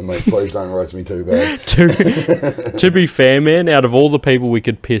smarter than me. Please don't roast me too bad. To be fair, man, out of all the people we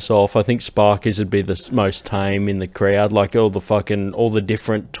could piss off, I think Sparkies would be the most tame in the crowd. Like all the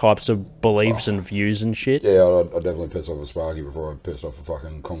different types of beliefs and views and shit. Yeah, I'd definitely piss off a Sparky before I piss off a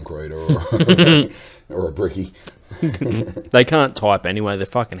fucking concrete or or a bricky. They can't type anyway. Their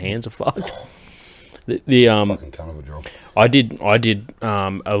fucking hands are fucked. Fucking cunt of a job. I did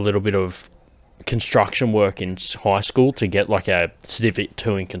a little bit of construction work in high school to get like a certificate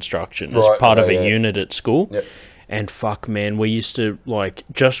 2 in construction as Right, part of a yeah. unit at school. Yep. And fuck, man, we used to, like,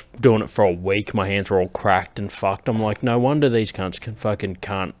 just doing it for a week, my hands were all cracked and fucked. I'm like, no wonder these cunts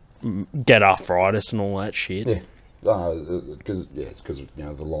can't get arthritis and all that shit. Yeah. Because it's because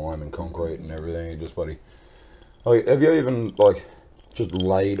the lime and concrete and everything. You just bloody. Like, have you even just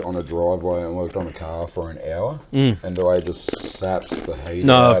laid on a driveway and worked on a car for an hour? And the way it just saps the heat.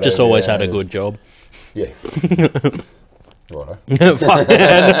 No, out I've just of always you had a and good job. Yeah. Righto. Fuck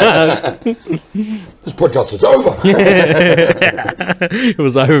yeah. This podcast is over. It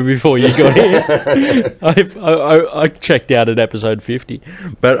was over before you got here. I checked out at episode 50.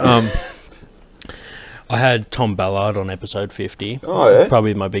 But I had Tom Ballard on episode 50. Oh, yeah?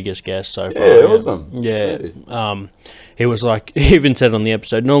 Probably my biggest guest so far. Yeah, awesome. Yeah. He was like, he even said on the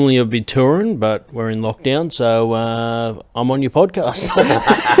episode, normally I'd be touring, but we're in lockdown, so I'm on your podcast.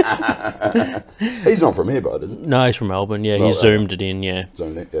 He's not from here, bud, is it? No, he's from Melbourne. Yeah, he zoomed it in, yeah.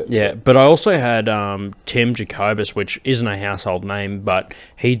 Zoned it, Yeah, but I also had Tim Jacobus, which isn't a household name, but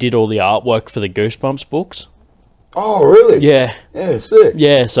he did all the artwork for the Goosebumps books. Oh, really? Yeah. Yeah, sick.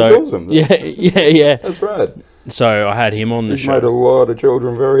 Yeah, so... That's awesome. Yeah. That's rad. So I had him on the He's show. made a lot of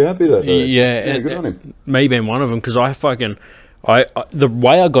children very happy that day. Yeah, good on him. me being one of them, because the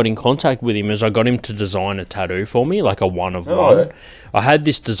way I got in contact with him is I got him to design a tattoo for me, like a one of one. Yeah. I had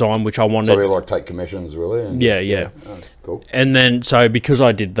this design which I wanted. So we take commissions, really? And, Yeah. Oh, cool. And then, so because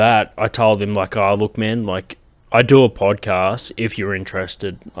I did that, I told him, like, oh, look, man, like, I do a podcast. If you're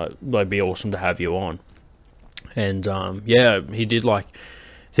interested, it'd be awesome to have you on. And, he did, like,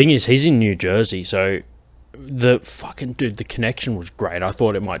 thing is, he's in New Jersey, so the fucking, dude, the connection was great. I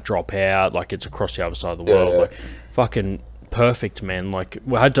thought it might drop out, like, it's across the other side of the world. Yeah. Like, fucking perfect, man. Like,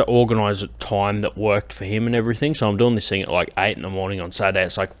 we had to organise a time that worked for him and everything, so I'm doing this thing at, like, 8 in the morning on Saturday.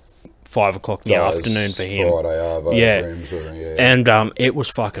 It's, like, 5 o'clock in the afternoon for him. Friday, Yeah. for him, sort of, yeah. And it was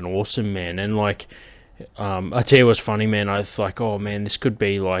fucking awesome, man. And like, I tell you what's funny, man. I was like, oh man, this could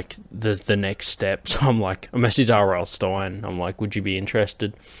be like the next step. So I'm like, I messaged R.L. Stein. I'm like, would you be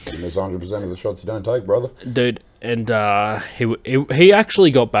interested, You miss 100% of the shots you don't take, brother. dude? And he actually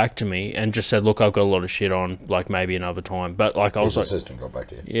got back to me and just said, look, I've got a lot of shit on, like maybe another time. But like, I was His like, assistant got back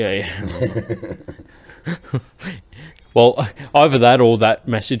to you. yeah. Well, either that or that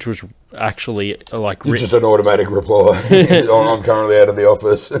message was actually like It's just an automatic reply. I'm currently out of the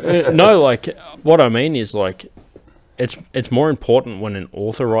office. no, like what I mean is like it's more important when an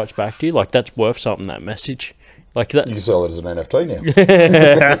author writes back to you. Like that's worth something. That message, like that. You can sell it as an NFT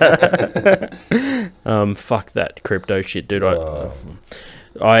now. Fuck that crypto shit, dude. I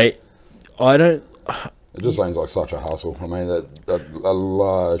don't. It just seems like such a hustle. I mean, that a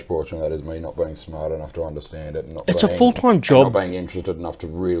large portion of that is me not being smart enough to understand it. And not It's a being- full-time and job. Not being interested enough to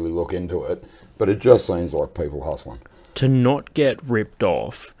really look into it. But it just seems like people hustling. To not get ripped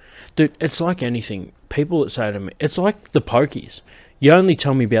off, dude. It's like anything. People that say to me, it's like the pokies. You only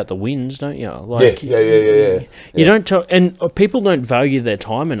tell me about the wins, don't you? Like, Yeah. You don't tell, and people don't value their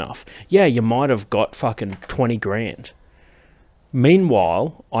time enough. Yeah, you might have got fucking 20 grand.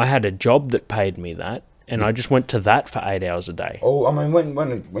 Meanwhile, I had a job that paid me that, and I just went to that for 8 hours a day. Oh, I mean,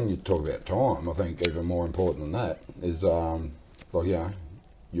 when you talk about time, I think even more important than that is,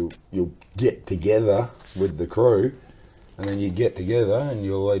 you'll get together with the crew, and then you get together and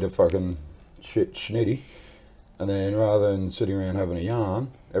you'll eat a fucking shit schnitty, and then rather than sitting around having a yarn,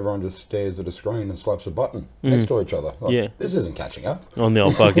 everyone just stares at a screen and slaps a button next to each other. Like, Yeah. This isn't catching up. On the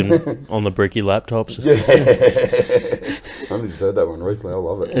old fucking, on the bricky laptops. I only just heard that one recently. I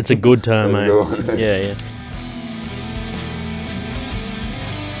love it. It's a good term, It's a mate. good one. Yeah.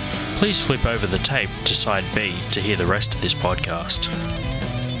 Please flip over the tape to side B to hear the rest of this podcast.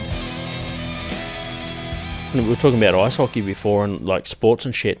 We were talking about ice hockey before and like sports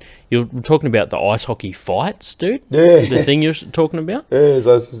and shit. You were talking about the ice hockey fights, dude? Yeah. The thing you're talking about? Yeah,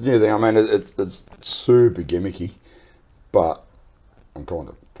 so it's this new thing. I mean, it's super gimmicky, but I'm kind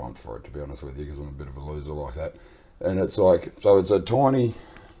of pumped for it, to be honest with you, because I'm a bit of a loser like that. And it's like, so it's a tiny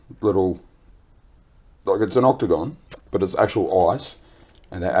little, like it's an octagon, but it's actual ice,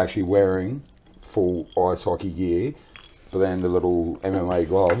 and they're actually wearing full ice hockey gear, but then the little MMA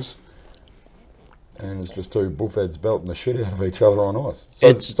gloves. And it's just two bullheads belting the shit out of each other on ice. So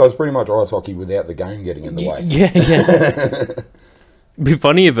it's pretty much ice hockey without the game getting in the way. Yeah. It'd be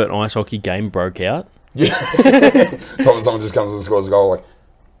funny if an ice hockey game broke out. Yeah. Someone just comes and scores a goal like,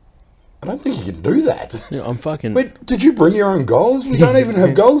 I don't think you can do that. Yeah, I'm fucking... Wait, did you bring your own goals? We don't even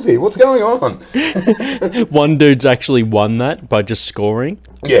have goals here. What's going on? One dude's actually won that by just scoring.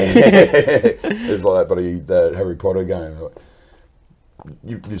 Yeah. It's like that Harry Potter game.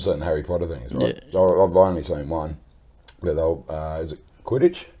 You've seen the Harry Potter things, right? Yeah. So I've only seen one. But is it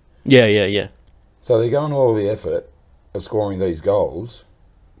Quidditch? Yeah. So they're going all the effort of scoring these goals,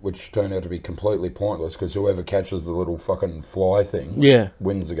 which turn out to be completely pointless because whoever catches the little fucking fly thing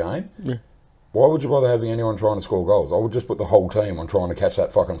wins the game. Yeah. Why would you bother having anyone trying to score goals? I would just put the whole team on trying to catch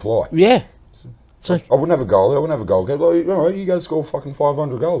that fucking fly. Yeah. It's like, I wouldn't have a goal. I wouldn't have a goal. Like, all right, you go score fucking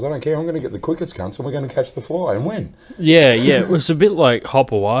 500 goals. I don't care. I'm going to get the quickest cunts and we're going to catch the fly and win. Yeah. It was a bit like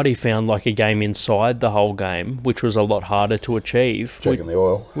Hopewadi found like a game inside the whole game, which was a lot harder to achieve. Checking the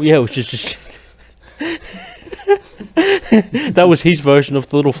oil. Yeah, which is just... That was his version of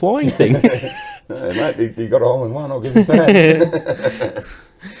the little flying thing. Hey, mate, you got a hole in one. I'll give you that.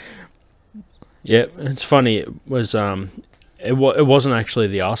 Yeah, it's funny. It was it wasn't actually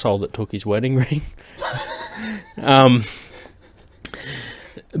the arsehole that took his wedding ring.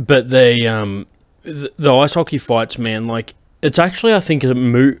 But the ice hockey fights, man, like it's actually I think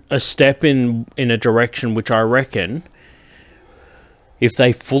a step in a direction which I reckon. If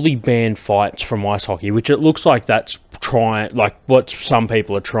they fully ban fights from ice hockey, which it looks like that's what some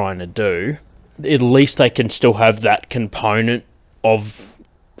people are trying to do, at least they can still have that component of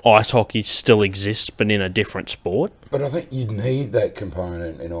ice hockey still exists, but in a different sport. But I think you need that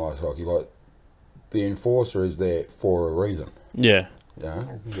component in ice hockey. Like, the enforcer is there for a reason. Yeah. Yeah.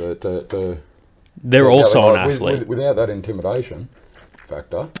 They're also an athlete. Without that intimidation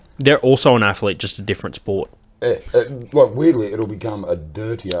factor. They're also an athlete, just a different sport. Like, weirdly, it'll become a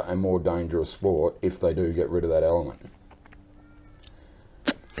dirtier and more dangerous sport if they do get rid of that element.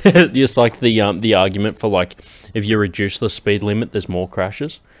 Just like the argument for, like, if you reduce the speed limit, there's more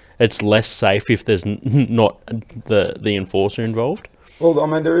crashes. It's less safe if there's not the enforcer involved. Well, I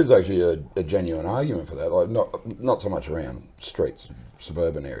mean, there is actually a genuine argument for that. Like, not so much around streets,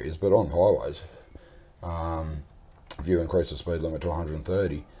 suburban areas, but on highways. If you increase the speed limit to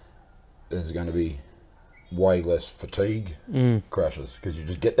 130, there's going to be way less fatigue crashes because you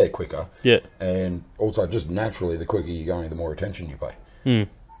just get there quicker. Yeah. And also, just naturally, the quicker you're going, the more attention you pay.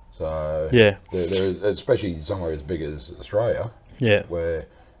 So yeah, there is, especially somewhere as big as Australia, where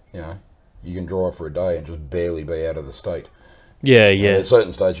you can drive for a day and just barely be out of the state. Yeah. There's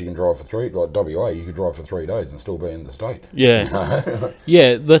certain states you can drive for like WA, you could drive for 3 days and still be in the state. Yeah,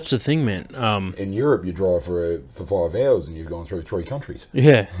 yeah, that's the thing, man. In Europe, you drive for 5 hours and you've gone through 3 countries.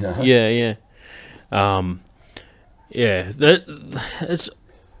 Yeah, Yeah.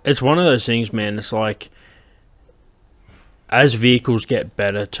 It's one of those things, man. It's like as vehicles get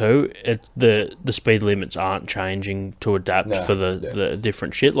better too, the speed limits aren't changing to adapt for the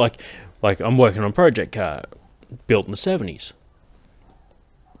different shit. Like I'm working on a project car built in the 70s.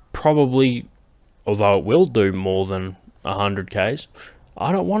 Probably, although it will do more than 100 k's,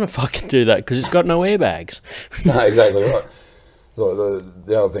 I don't want to fucking do that because it's got no airbags. No, exactly right. So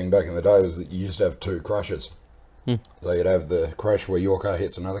the other thing back in the day was that you used to have 2 crashes. So you'd have the crash where your car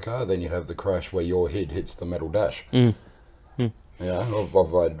hits another car, then you'd have the crash where your head hits the metal dash. Yeah, I've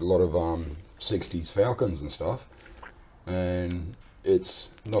had a lot of 60s Falcons and stuff, and it's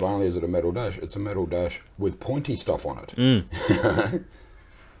not only is it a metal dash, it's a metal dash with pointy stuff on it.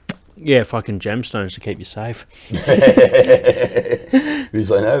 Yeah, fucking gemstones to keep you safe. You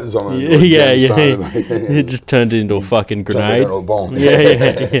seen that? Someone yeah. It just turned into a fucking grenade. Into a bomb.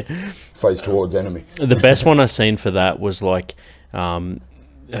 Yeah. Face towards enemy. The best one I've seen for that was like,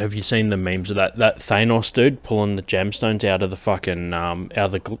 have you seen the memes of that Thanos dude pulling the gemstones out of the fucking out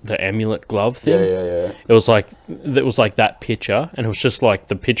of the amulet glove thing? Yeah. It was like that picture, and it was just like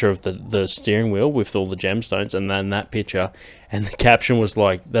the picture of the steering wheel with all the gemstones, and then that picture, and the caption was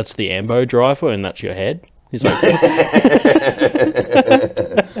like, "That's the ambo driver, and that's your head." He's like,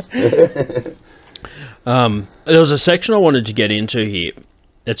 there was a section I wanted to get into here.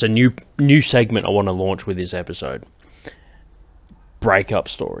 It's a new segment I want to launch with this episode. Breakup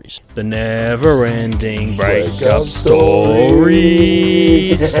stories. The never-ending breakup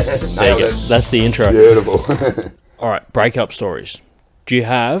stories. There you go. That's the intro. Beautiful. All right, breakup stories. Do you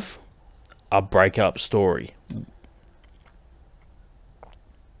have a breakup story?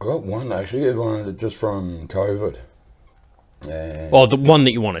 I got one actually. One just from COVID. And Oh, the one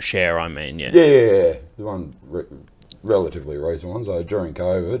that you want to share, I mean, yeah. yeah. The one relatively recent one. So during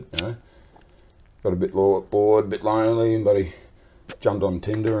COVID, got a bit bored, a bit lonely, and buddy jumped on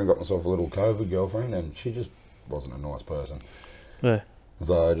Tinder and got myself a little COVID girlfriend, and she just wasn't a nice person. Yeah.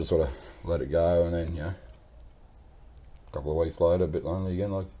 So I just sort of let it go, and then, a couple of weeks later, a bit lonely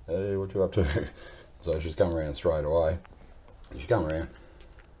again, like, hey, what you up to? So she's come around straight away. She come around,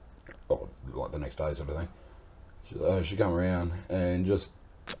 like the next day sort of thing. She come around and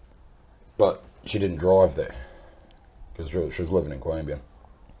but she didn't drive there, because she was living in Queanbeyan.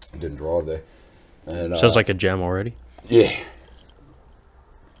 Didn't drive there. And, Sounds like a gem already. yeah.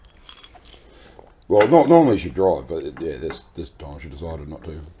 Well, normally she'd drive, but yeah, this time she decided not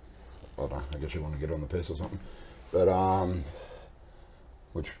to. I don't know, I guess she wanted to get on the piss or something. But,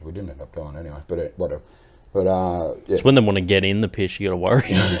 which we didn't end up doing anyway, but whatever. But, yeah. It's when they want to get in the piss, you got to worry.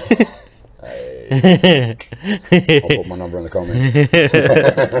 Hey. I'll put my number in the comments.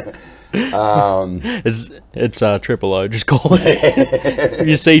 It's 000. Just call it. If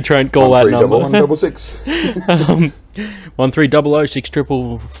you see Trent, call that number. 131166.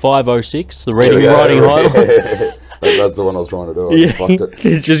 1300655506. The reading writing highlight. That's the one I was trying to do. I fucked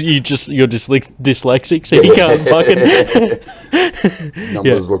it. You're dyslexic, so you can't fucking.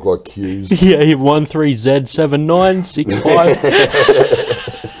 Numbers look like Q's. Yeah,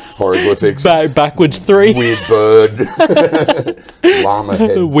 13Z7965. Hieroglyphics. Backwards 3. Weird bird. Llama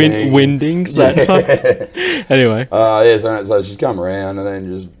head thing. Windings. That. Anyway. So she's come around and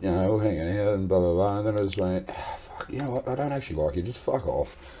then just, we're hanging out and blah, blah, blah. And then I just went, fuck, you know what? I don't actually like you. Just fuck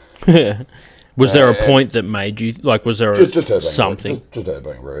off. Was there a point that made you, like, was there just her being something? Rude. Just her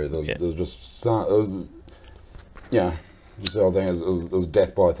being rude. There was just, just the whole thing. It was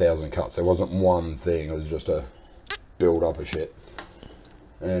death by 1,000 cuts. There wasn't one thing. It was just a build up of shit.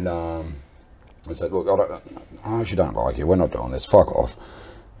 And I said, look, I actually don't like you. We're not doing this. Fuck off.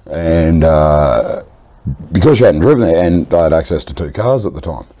 And because she hadn't driven there, and I had access to 2 cars at the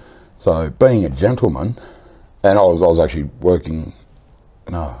time. So being a gentleman, and I was actually working,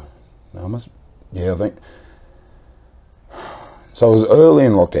 I think. So it was early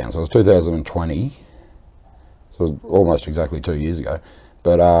in lockdown, so it was 2020. So it was almost exactly 2 years ago.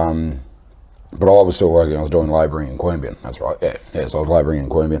 But I was still working. I was doing labouring in Queanbeyan. That's right. Yeah. So I was labouring in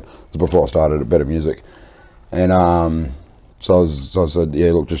Queanbeyan. It was before I started at Better Music. And so I said,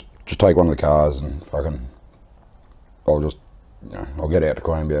 yeah, look, just take one of the cars and fucking, I'll just, I'll get out to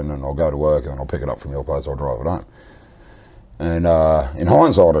Queanbeyan and I'll go to work and then I'll pick it up from your place. I'll drive it home. And in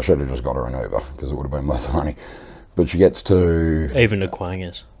hindsight, I should have just got her an Uber because it would have been worth the money. But she gets to... Even to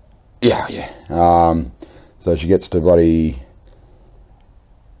Quangers. Yeah. So she gets to bloody...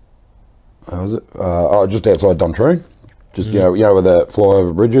 How was it? Just outside Dumtree. Just, where the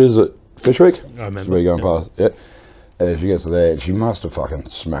flyover bridge is at Fishwick? I remember. That's where you're going past. Yeah. She gets to there and she must have fucking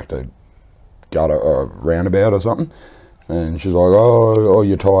smacked a gutter or a roundabout or something. And she's like, oh,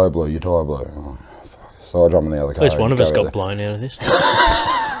 your tyre blew. Oh, fuck. So I jump in the other car. At least one of us got blown out of this.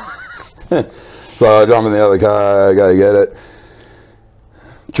 So I jump in the other car, go to get it,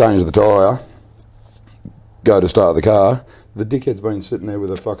 change the tyre, go to start the car. The dickhead's been sitting there with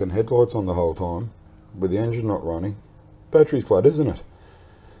the fucking headlights on the whole time, with the engine not running. Battery's flat, isn't it?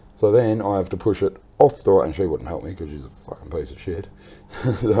 So then I have to push it off the road, and she wouldn't help me because she's a fucking piece of shit.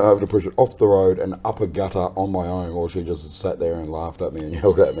 So I have to push it off the road and up a gutter on my own, while she just sat there and laughed at me and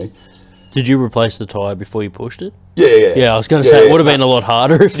yelled at me. Did you replace the tyre before you pushed it? Yeah. Yeah, I was going to say, it would have been a lot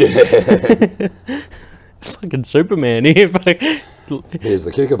harder if... Fucking Superman here. Here's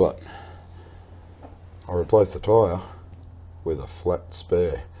the kicker, but I replaced the tyre with a flat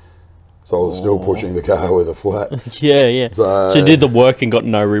spare. So I was still pushing the car with a flat. Yeah. So you did the work and got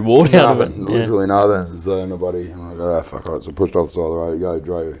no reward out of it. Literally nothing. So nobody, I'm like, fuck it. So pushed off the side of the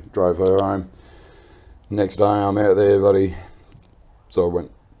road, drove her home. Next day I'm out there, buddy. So I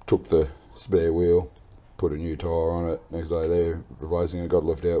took the spare wheel, put a new tyre on it. Next day there, replacing it, got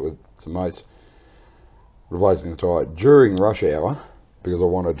left out with some mates. Replacing the tyre during rush hour because I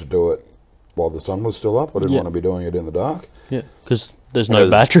wanted to do it while the sun was still up. I didn't want to be doing it in the dark. Yeah, because there's no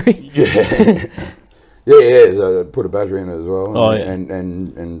battery. Yeah. So I put a battery in it as well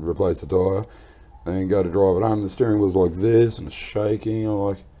and replace the tyre and go to drive it home. The steering wheel's like this and it's shaking. I'm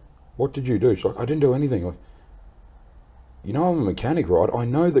like, what did you do? She's like, I didn't do anything. Like, I'm a mechanic, right? I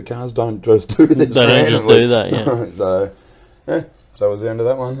know that cars don't just do this. They don't just do that, yeah. So that was the end of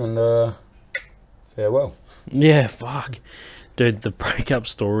that one, and farewell. Yeah, fuck. Dude, the breakup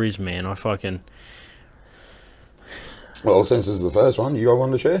stories, man, I fucking... Well, since this is the first one, you got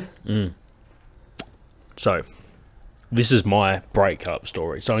one to share? So, this is my breakup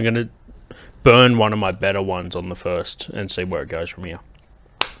story. So I'm going to burn one of my better ones on the first and see where it goes from here.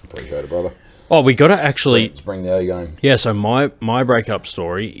 Appreciate it, brother. Oh, we got to actually... Let's bring the A game. Yeah, so my breakup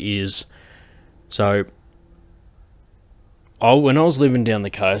story is... So, when I was living down the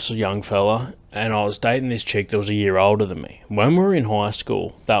coast, a young fella, and I was dating this chick that was a year older than me. When we were in high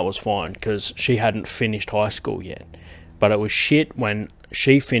school, that was fine, because she hadn't finished high school yet. But it was shit when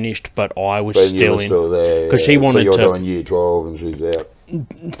she finished, but I was But you still were in... still there. Because she wanted so you're to... doing year 12 and she's out.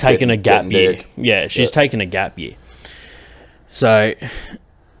 Taking a gap getting year. dick. Yeah, she's Yeah. taking a gap year. So...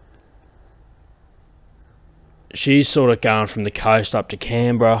 She's sort of going from the coast up to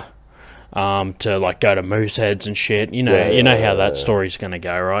Canberra to like go to Mooseheads and shit. You know how that story's going to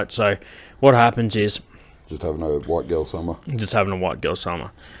go, right? So what happens is Just having a white girl summer. just having a white girl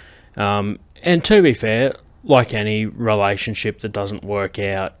summer. And to be fair, like any relationship that doesn't work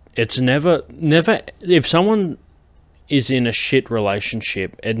out, it's never if someone is in a shit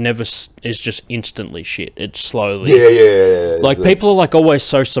relationship, it never is just instantly shit. It's slowly. Yeah. Like, people are like always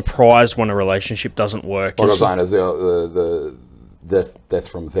so surprised when a relationship doesn't work. Like I It's- was saying, is the death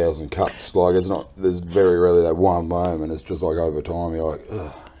from 1,000 cuts. Like, it's not. There's very rarely that one moment. It's just like over time, you're like,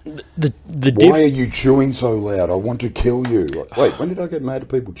 ugh. Why are you chewing so loud? I want to kill you. Like, wait, when did I get mad at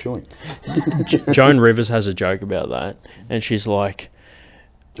people chewing? Joan Rivers has a joke about that, and she's like,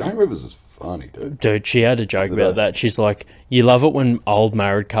 Joan Rivers is funny, dude. dude, she had a joke about that. She's like, you love it when old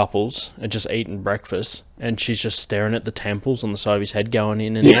married couples are just eating breakfast, and she's just staring at the temples on the side of his head going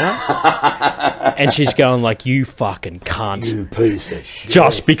in and out, and she's going like, you fucking cunt. You piece of shit.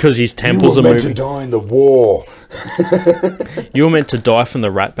 Just because his you temples were are meant moving. to die in the war. You were meant to die from the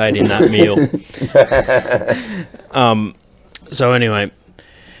rat bait in that meal. So anyway,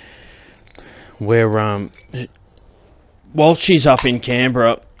 we're while she's up in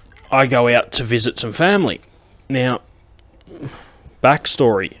Canberra, I go out to visit some family. Now,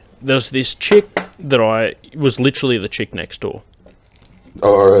 backstory: there's this chick that I was literally the chick next door.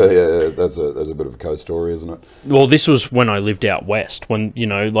 Oh, yeah, that's a bit of a coast story, isn't it? Well, this was when I lived out west. When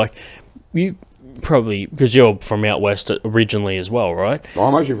like you. Probably because you're from out west originally as well, right?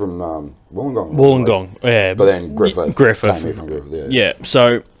 I'm actually from Wollongong. Wollongong, yeah. But then Griffith. Griffith. Came here from Griffith, Yeah,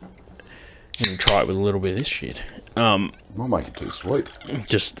 so I'm gonna try it with a little bit of this shit. Might make it too sweet.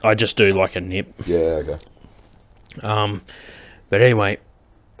 I just do like a nip. Yeah, okay. But anyway,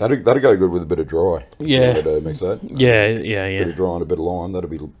 That'd go good with a bit of dry. Yeah. A bit of mix that. yeah. Bit of dry and a bit of lime. That'd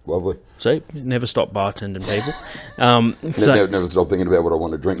be lovely. See, never stop bartending, people. Never stop thinking about what I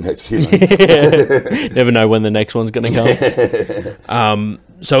want to drink next year. Mate. Never know when the next one's gonna come.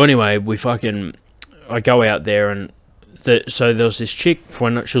 So anyway, I go out there and. So there was this chick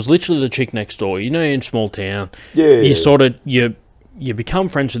when she was literally the chick next door. You know, in small town, you sort of you become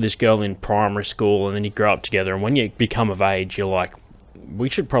friends with this girl in primary school, and then you grow up together. And when you become of age, you're like, we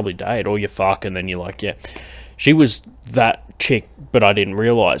should probably date, or you fuck, and then you're like, yeah. She was that chick, but I didn't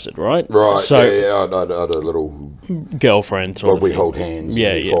realise it, right? Right. So yeah. I had a little. girlfriend sort Like of we thing. hold hands.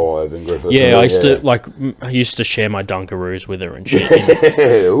 Yeah, in yeah. 5 in Griffith. Yeah, I used to share my Dunkaroos with her and shit.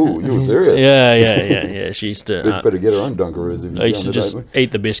 Yeah. Ooh, you were serious. Yeah. She used to. Bitch better get her own Dunkaroos if you I used to just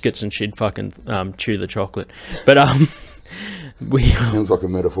eat the biscuits and she'd fucking chew the chocolate. But we Sounds like a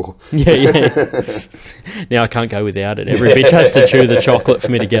metaphor. yeah. Now I can't go without it. Every bitch has to chew the chocolate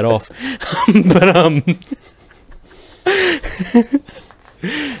for me to get off. But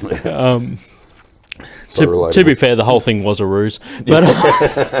to be fair, the whole thing was a ruse. But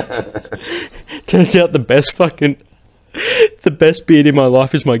turns out the best beard in my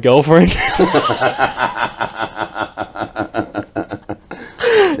life is my girlfriend.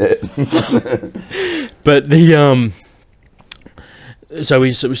 But so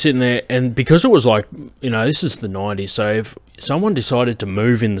we're sitting there, and because it was like, this is the 90s, so if someone decided to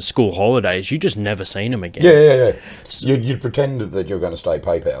move in the school holidays, you just never seen them again. Yeah. You'd pretend that you're going to stay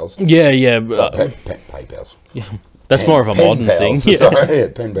PayPals. Yeah. PayPals. That's more of a modern thing. Yeah. Sorry, yeah,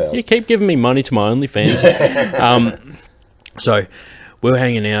 pen pals. You keep giving me money to my OnlyFans. So we were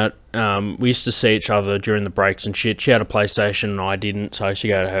hanging out. We used to see each other during the breaks and shit. She had a PlayStation and I didn't, so I used to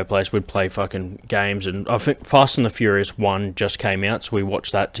go to her place. We'd play fucking games, and I think Fast and the Furious 1 just came out, so we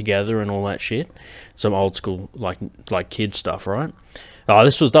watched that together and all that shit. Some old school like kid stuff, right? That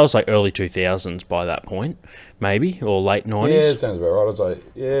was like early 2000s by that point, maybe, or late 90s. Yeah, it sounds about right. I was like,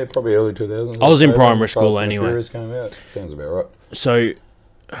 yeah, probably early 2000s. I was in primary Fast school and anyway. Furious came out. Sounds about right. So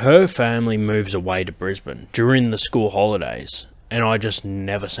her family moves away to Brisbane during the school holidays, and I just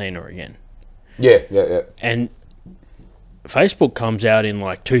never seen her again. Yeah. And Facebook comes out in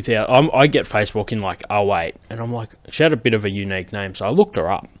like 2000. I get Facebook in like 08, and I'm like, she had a bit of a unique name, so I looked her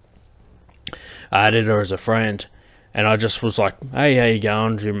up. I added her as a friend, And I just was like, hey, how you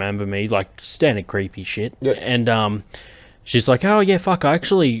going? Do you remember me? Like, standard creepy shit. Yeah. And she's like, oh, yeah, fuck, I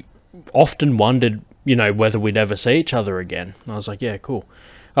actually often wondered, you know, whether we'd ever see each other again. And I was like, yeah, cool.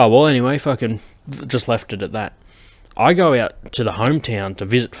 Oh, well, anyway, fucking just left it at that. I go out to the hometown to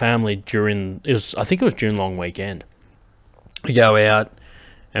visit family during, I think it was June long weekend. I go out,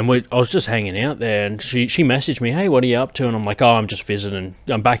 and I was just hanging out there, and she messaged me, hey, what are you up to? And I'm like, oh, I'm just visiting.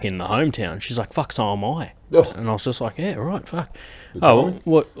 I'm back in the hometown. She's like, fuck, so am I. Oh. And I was just like, yeah, right, fuck. Oh, well,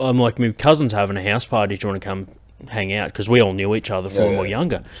 what? I'm like, my cousin's having a house party. Do you want to come hang out? Because we all knew each other from when we were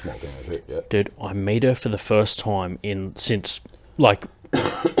younger. Small thing, I think, yeah. Dude, I meet her for the first time since like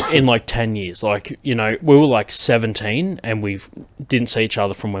 10 years. Like, you know, we were like 17, and we didn't see each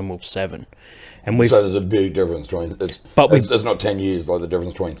other from when we were 7. And So there's a big difference between it's not 10 years like the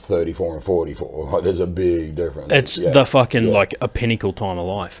difference between 34 and 44. Like, there's a big difference. It's the fucking like a pinnacle time of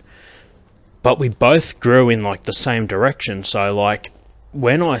life. But we both grew in like the same direction. So like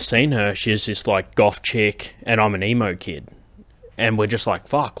when I seen her, she's this like goth chick, and I'm an emo kid, and we're just like,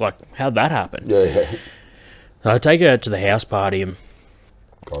 fuck, like how'd that happen? Yeah. So I take her out to the house party, and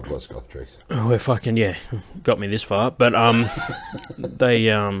God bless goth tricks. we're fucking got me this far. But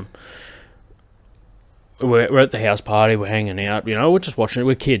we're at the house party, we're hanging out, you know, we're just watching,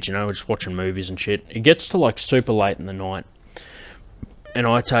 we're kids, you know, we're just watching movies and shit. It gets to like super late in the night, and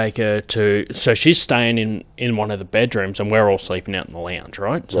I take her so she's staying in one of the bedrooms, and we're all sleeping out in the lounge,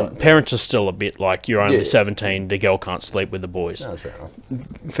 right? So Right. parents are still a bit like, you're only Yeah. 17, the girl can't sleep with the boys. No, that's fair enough.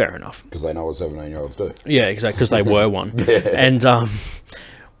 Fair enough. Because they know what 17-year-olds do. Yeah, exactly, because they were one. And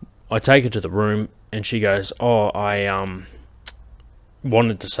I take her to the room, and she goes, oh, I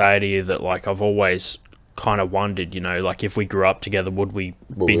wanted to say to you that, like, I've always kind of wondered, you know, like, if we grew up together, would we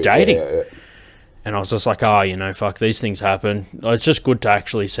be dating? Yeah. And I was just like, you know, fuck, these things happen. It's just good to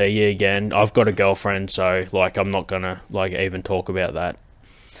actually see you again. I've got a girlfriend, so, like, I'm not going to, like, even talk about that.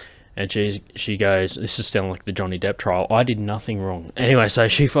 And she goes, this is sounding like the Johnny Depp trial. I did nothing wrong. Anyway, so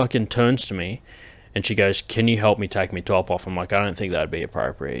she fucking turns to me, and she goes, can you help me take my top off? I'm like, I don't think that'd be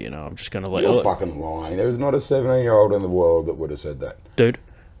appropriate, you know. I'm just going to let You're fucking lying. There's not a 17-year-old in the world that would have said that. Dude,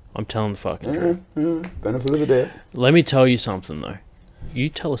 I'm telling the fucking truth. Benefit of the doubt. Let me tell you something, though. You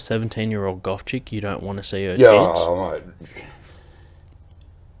tell a 17-year-old goth chick you don't want to see her Yeah, tits. mate.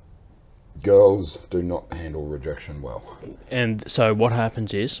 Girls do not handle rejection well. And so what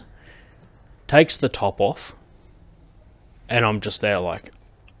happens is, takes the top off, and I'm just there like,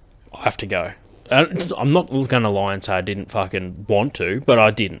 I have to go. I'm not going to lie and say I didn't fucking want to, but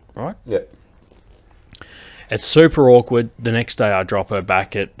I didn't, right? Yeah. It's super awkward. The next day I drop her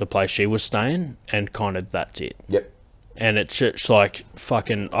back at the place she was staying, and kind of that's it. Yep. And it's just like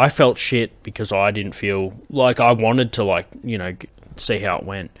fucking, I felt shit because I didn't feel like I wanted to, like, you know, see how it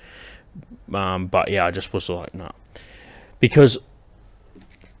went. But yeah, I just was like, no. Because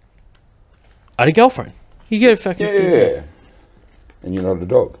I had a girlfriend. You get a fucking... Yeah. And you're not a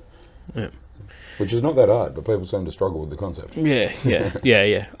dog. Yeah. Which is not that hard, but people seem to struggle with the concept.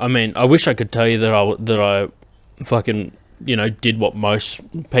 Yeah. I mean, I wish I could tell you that I fucking, you know, did what most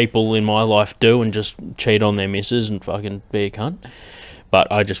people in my life do and just cheat on their missus and fucking be a cunt.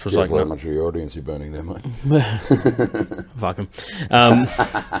 But I just was Careful like, how much of your audience you're burning there, mate. fuck him.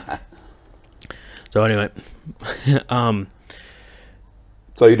 So anyway,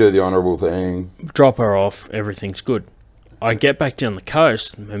 So you do the honourable thing, drop her off, everything's good. I get back down the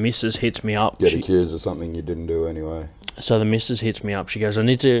coast, my missus hits me up. get accused of something you didn't do anyway. So the missus hits me up. She goes, I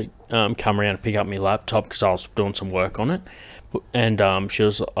need to come around and pick up my laptop because I was doing some work on it. And I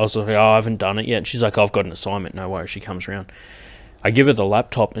was like, I haven't done it yet. And she's like, I've got an assignment. No worries. She comes around. I give her the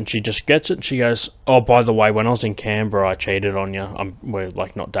laptop and she just gets it. And she goes, oh, by the way, when I was in Canberra, I cheated on you. We're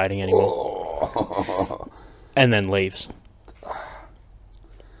like not dating anymore. And then leaves.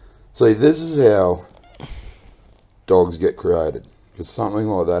 See, this is how dogs get created. Because something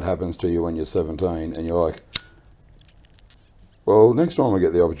like that happens to you when you're 17 and you're like, well, next time I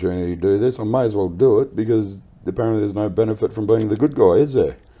get the opportunity to do this, I may as well do it because apparently there's no benefit from being the good guy, is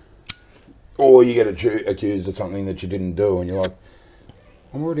there? Or you get accused of something that you didn't do and you're like,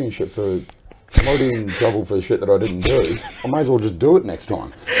 I'm already in trouble for shit that I didn't do. I may as well just do it next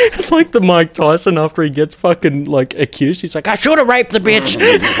time. It's like the Mike Tyson after he gets fucking like accused. He's like, I should have raped the bitch.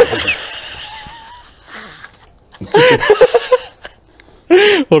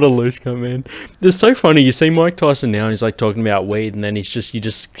 What a loose cunt, man. It's so funny. You see Mike Tyson now and he's like talking about weed and then you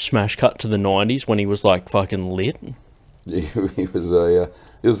just smash cut to the 90s when he was like fucking lit. He was the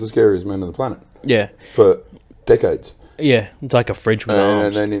scariest man on the planet Yeah. for decades. Yeah. It's like a fridge with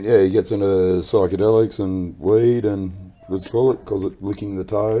arms. And then he gets into psychedelics and weed and what's it call it? Calls it licking the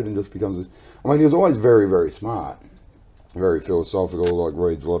toad and just becomes this. I mean, he was always very, very smart. very philosophical. Like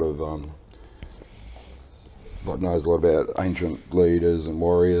reads a lot of like knows a lot about ancient leaders and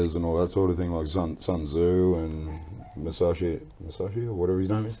warriors and all that sort of thing, like Sun Tzu and Musashi or whatever his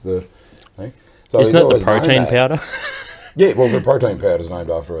name is. The thing. So Isn't that the protein powder? Yeah, well, the protein powder is named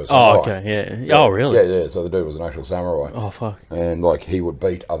after a Oh, samurai. okay, yeah. Oh, really? Yeah. So the dude was an actual samurai. Oh, fuck. And like he would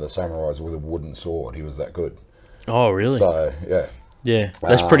beat other samurais with a wooden sword. He was that good. Oh, really? So yeah. Yeah,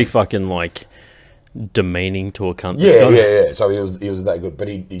 that's pretty fucking like demeaning to a cunt. Yeah. So he was that good, but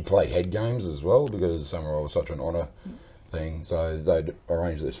he'd play head games as well because samurai was such an honour thing. So they'd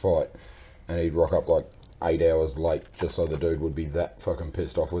arrange this fight, and he'd rock up like 8 hours late just so the dude would be that fucking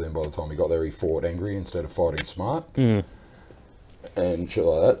pissed off with him by the time he got there. He fought angry instead of fighting smart, and shit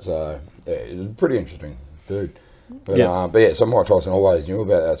like that. So yeah, it was pretty interesting, dude. But yeah, so Mike Tyson always knew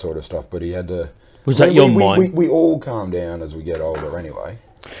about that sort of stuff, but he had to. Was that your mind? We all calm down as we get older, anyway.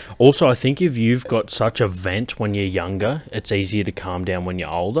 Also, I think if you've got such a vent when you're younger, it's easier to calm down when you're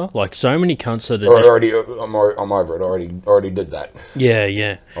older. Like so many cunts that are just... I'm over it. Already did that.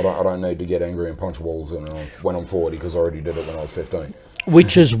 Yeah. I don't need to get angry and punch walls when I'm 40 because I already did it when I was 15.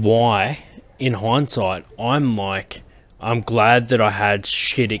 Which is why, in hindsight, I'm glad that I had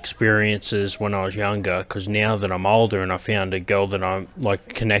shit experiences when I was younger, because now that I'm older and I found a girl that I'm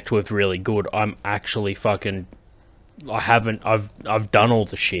like connect with really good, I'm actually fucking... I've done all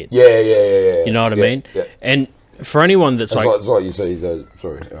the shit. Yeah. You know what I mean? Yeah. And for anyone that's it's like you see the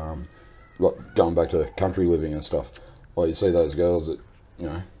like going back to country living and stuff. Like you see those girls that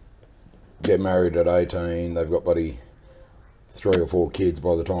get married at 18, they've got 3 or 4 kids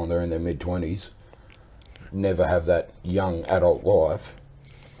by the time they're in their mid-20s. Never have that young adult life,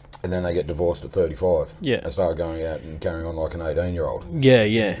 and then they get divorced at 35. Yeah. And start going out and carrying on like an 18-year-old.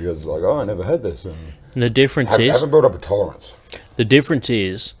 Yeah. Because it's like, I never had this, and the difference haven't built up a tolerance. The difference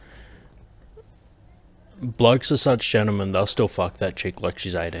is, blokes are such gentlemen, they'll still fuck that chick like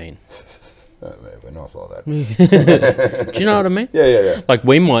she's 18. We're nice like that. Do you know what I mean? Yeah. Like,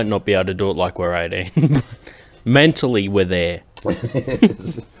 we might not be able to do it like we're 18. Mentally, we're there. I'm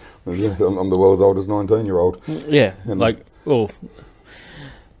the world's oldest 19-year-old. Yeah, like, well,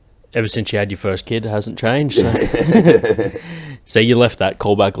 ever since you had your first kid, it hasn't changed. So, so you left that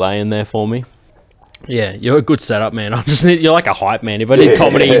callback laying there for me. Yeah, you're a good setup, man. You're like a hype man. If I did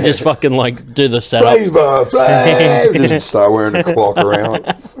comedy, you just fucking like do the setup. Flavor. Just start wearing a clock around.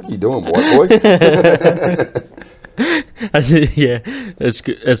 What are you doing, white boy? Yeah,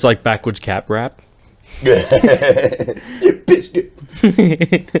 it's like backwards cap rap. You biscuit.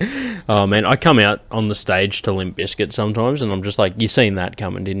 Oh man, I come out on the stage to Limp Bizkit sometimes, and I'm just like, you seen that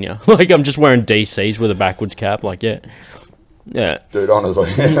coming, didn't you? Like, I'm just wearing DCs with a backwards cap. Like, yeah. Dude,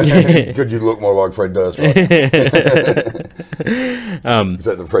 honestly, could you look more like Fred Durst? Right?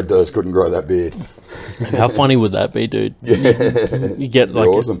 Except that Fred Durst couldn't grow that beard. How funny would that be, dude? You get like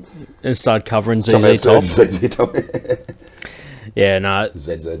awesome. And start covering ZZ Top. ZZ Top. Yeah, no.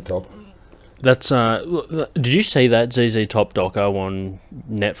 ZZ Top. That's did you see that ZZ Top doco on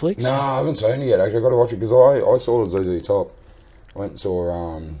Netflix? No, I haven't seen it yet. Actually, I've got to watch it because I saw the ZZ Top. I went and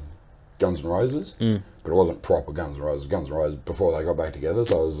saw Guns N' Roses, but it wasn't proper Guns N' Roses. Guns N' Roses before they got back together.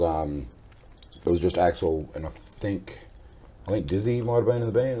 So it was just Axl and I think Dizzy might have been in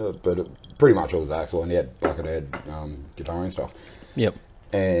the band, but pretty much it was Axl, and he had Buckethead guitar and stuff. Yep.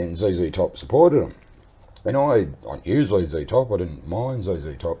 And ZZ Top supported him, and I knew ZZ Top. I didn't mind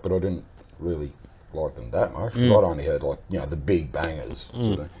ZZ Top, but I didn't really like them that much because I'd only heard like the big bangers.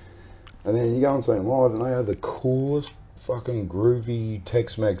 Sort of. And then you go and see them live, and they have the coolest fucking groovy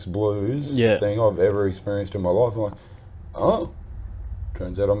Tex-Mex blues thing I've ever experienced in my life. I'm like, oh,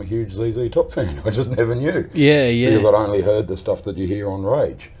 turns out I'm a huge ZZ Top fan. I just never knew. Yeah. Because I'd only heard the stuff that you hear on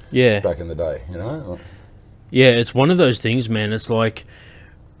Rage. Yeah. Back in the day, Yeah, it's one of those things, man. It's like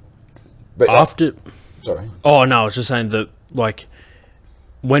but after. Sorry. Oh no, I was just saying that like.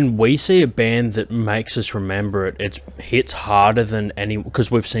 When we see a band that makes us remember it, it hits harder than any because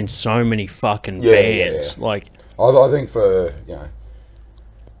we've seen so many fucking bands. Yeah. Like, I think for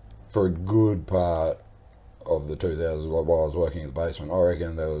a good part of the 2000s, while I was working at the Basement, I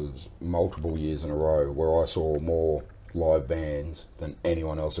reckon there was multiple years in a row where I saw more live bands than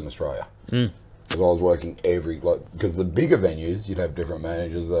anyone else in Australia. Because I was working because the bigger venues, you'd have different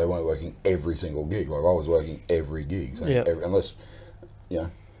managers. They weren't working every single gig. Like I was working every gig, so unless.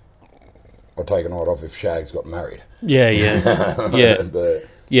 I'd take a night off if Shags got married. Yeah. But,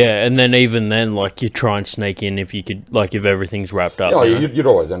 yeah, and then even then, like, you try and sneak in if you could, like, if everything's wrapped up. You'd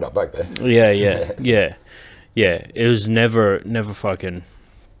always end up back there. Yeah. It was never fucking...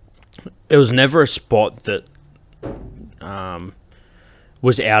 It was never a spot that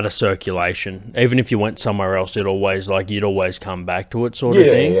was out of circulation. Even if you went somewhere else, you'd always come back to it, sort of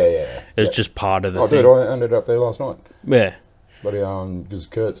thing. Yeah. It's just part of the Oh, thing. dude, I ended up there last night. Yeah, But because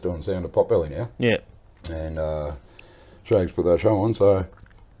Kurt's doing Sound of Potbelly now, yeah. and Shags put that show on, so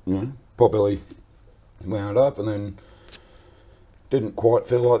Potbelly wound up, and then didn't quite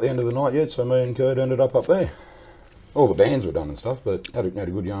feel like the end of the night yet. So me and Kurt ended up there. All the bands were done and stuff, but had a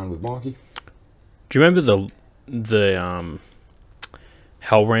good yarn with Mikey. Do you remember the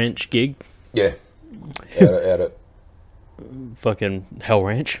Hell Ranch gig? Yeah, out at Fucking Hell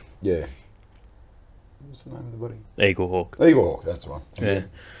Ranch, yeah. What's the name of the buddy? Eagle Hawk. Eagle Hawk, that's the one. Yeah.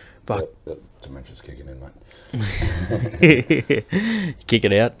 Fuck. That dementia's kicking in, mate. Kick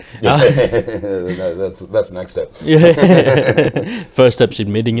it out. That's the next step. First step's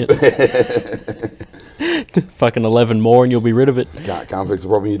admitting it. Fucking 11 more and you'll be rid of it. Can't fix a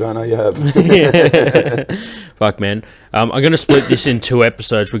problem you don't know you have. Fuck, man. I'm going to split this in 2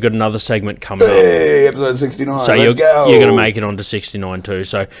 episodes. We've got another segment coming up. Hey, episode 69. So Let's go. you're going to make it onto 69 too.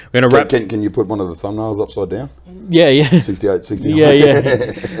 So we're going to wrap. Can you put one of the thumbnails upside down? Yeah. 68, 69.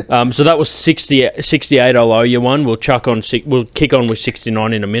 Yeah. So that was 68. I'll owe you one. We'll kick on with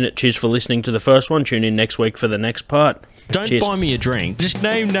 69 in a minute. Cheers for listening to the first one. Tune in next week for the next part. Don't Cheers. buy me a drink. Just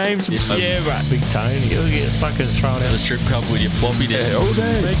name names. Yeah, right. Big Tony. You'll get fucking thrown out of the strip club with your floppy disk. all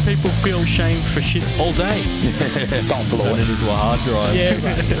day. Make people feel shamed for shit all day. Don't blow Turn it it. into a hard drive. Yeah,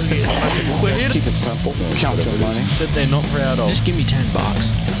 right. You'll get fucking Keep it simple. Count your money. that they're not proud of. Just give me $10.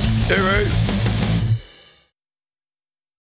 Hey, right.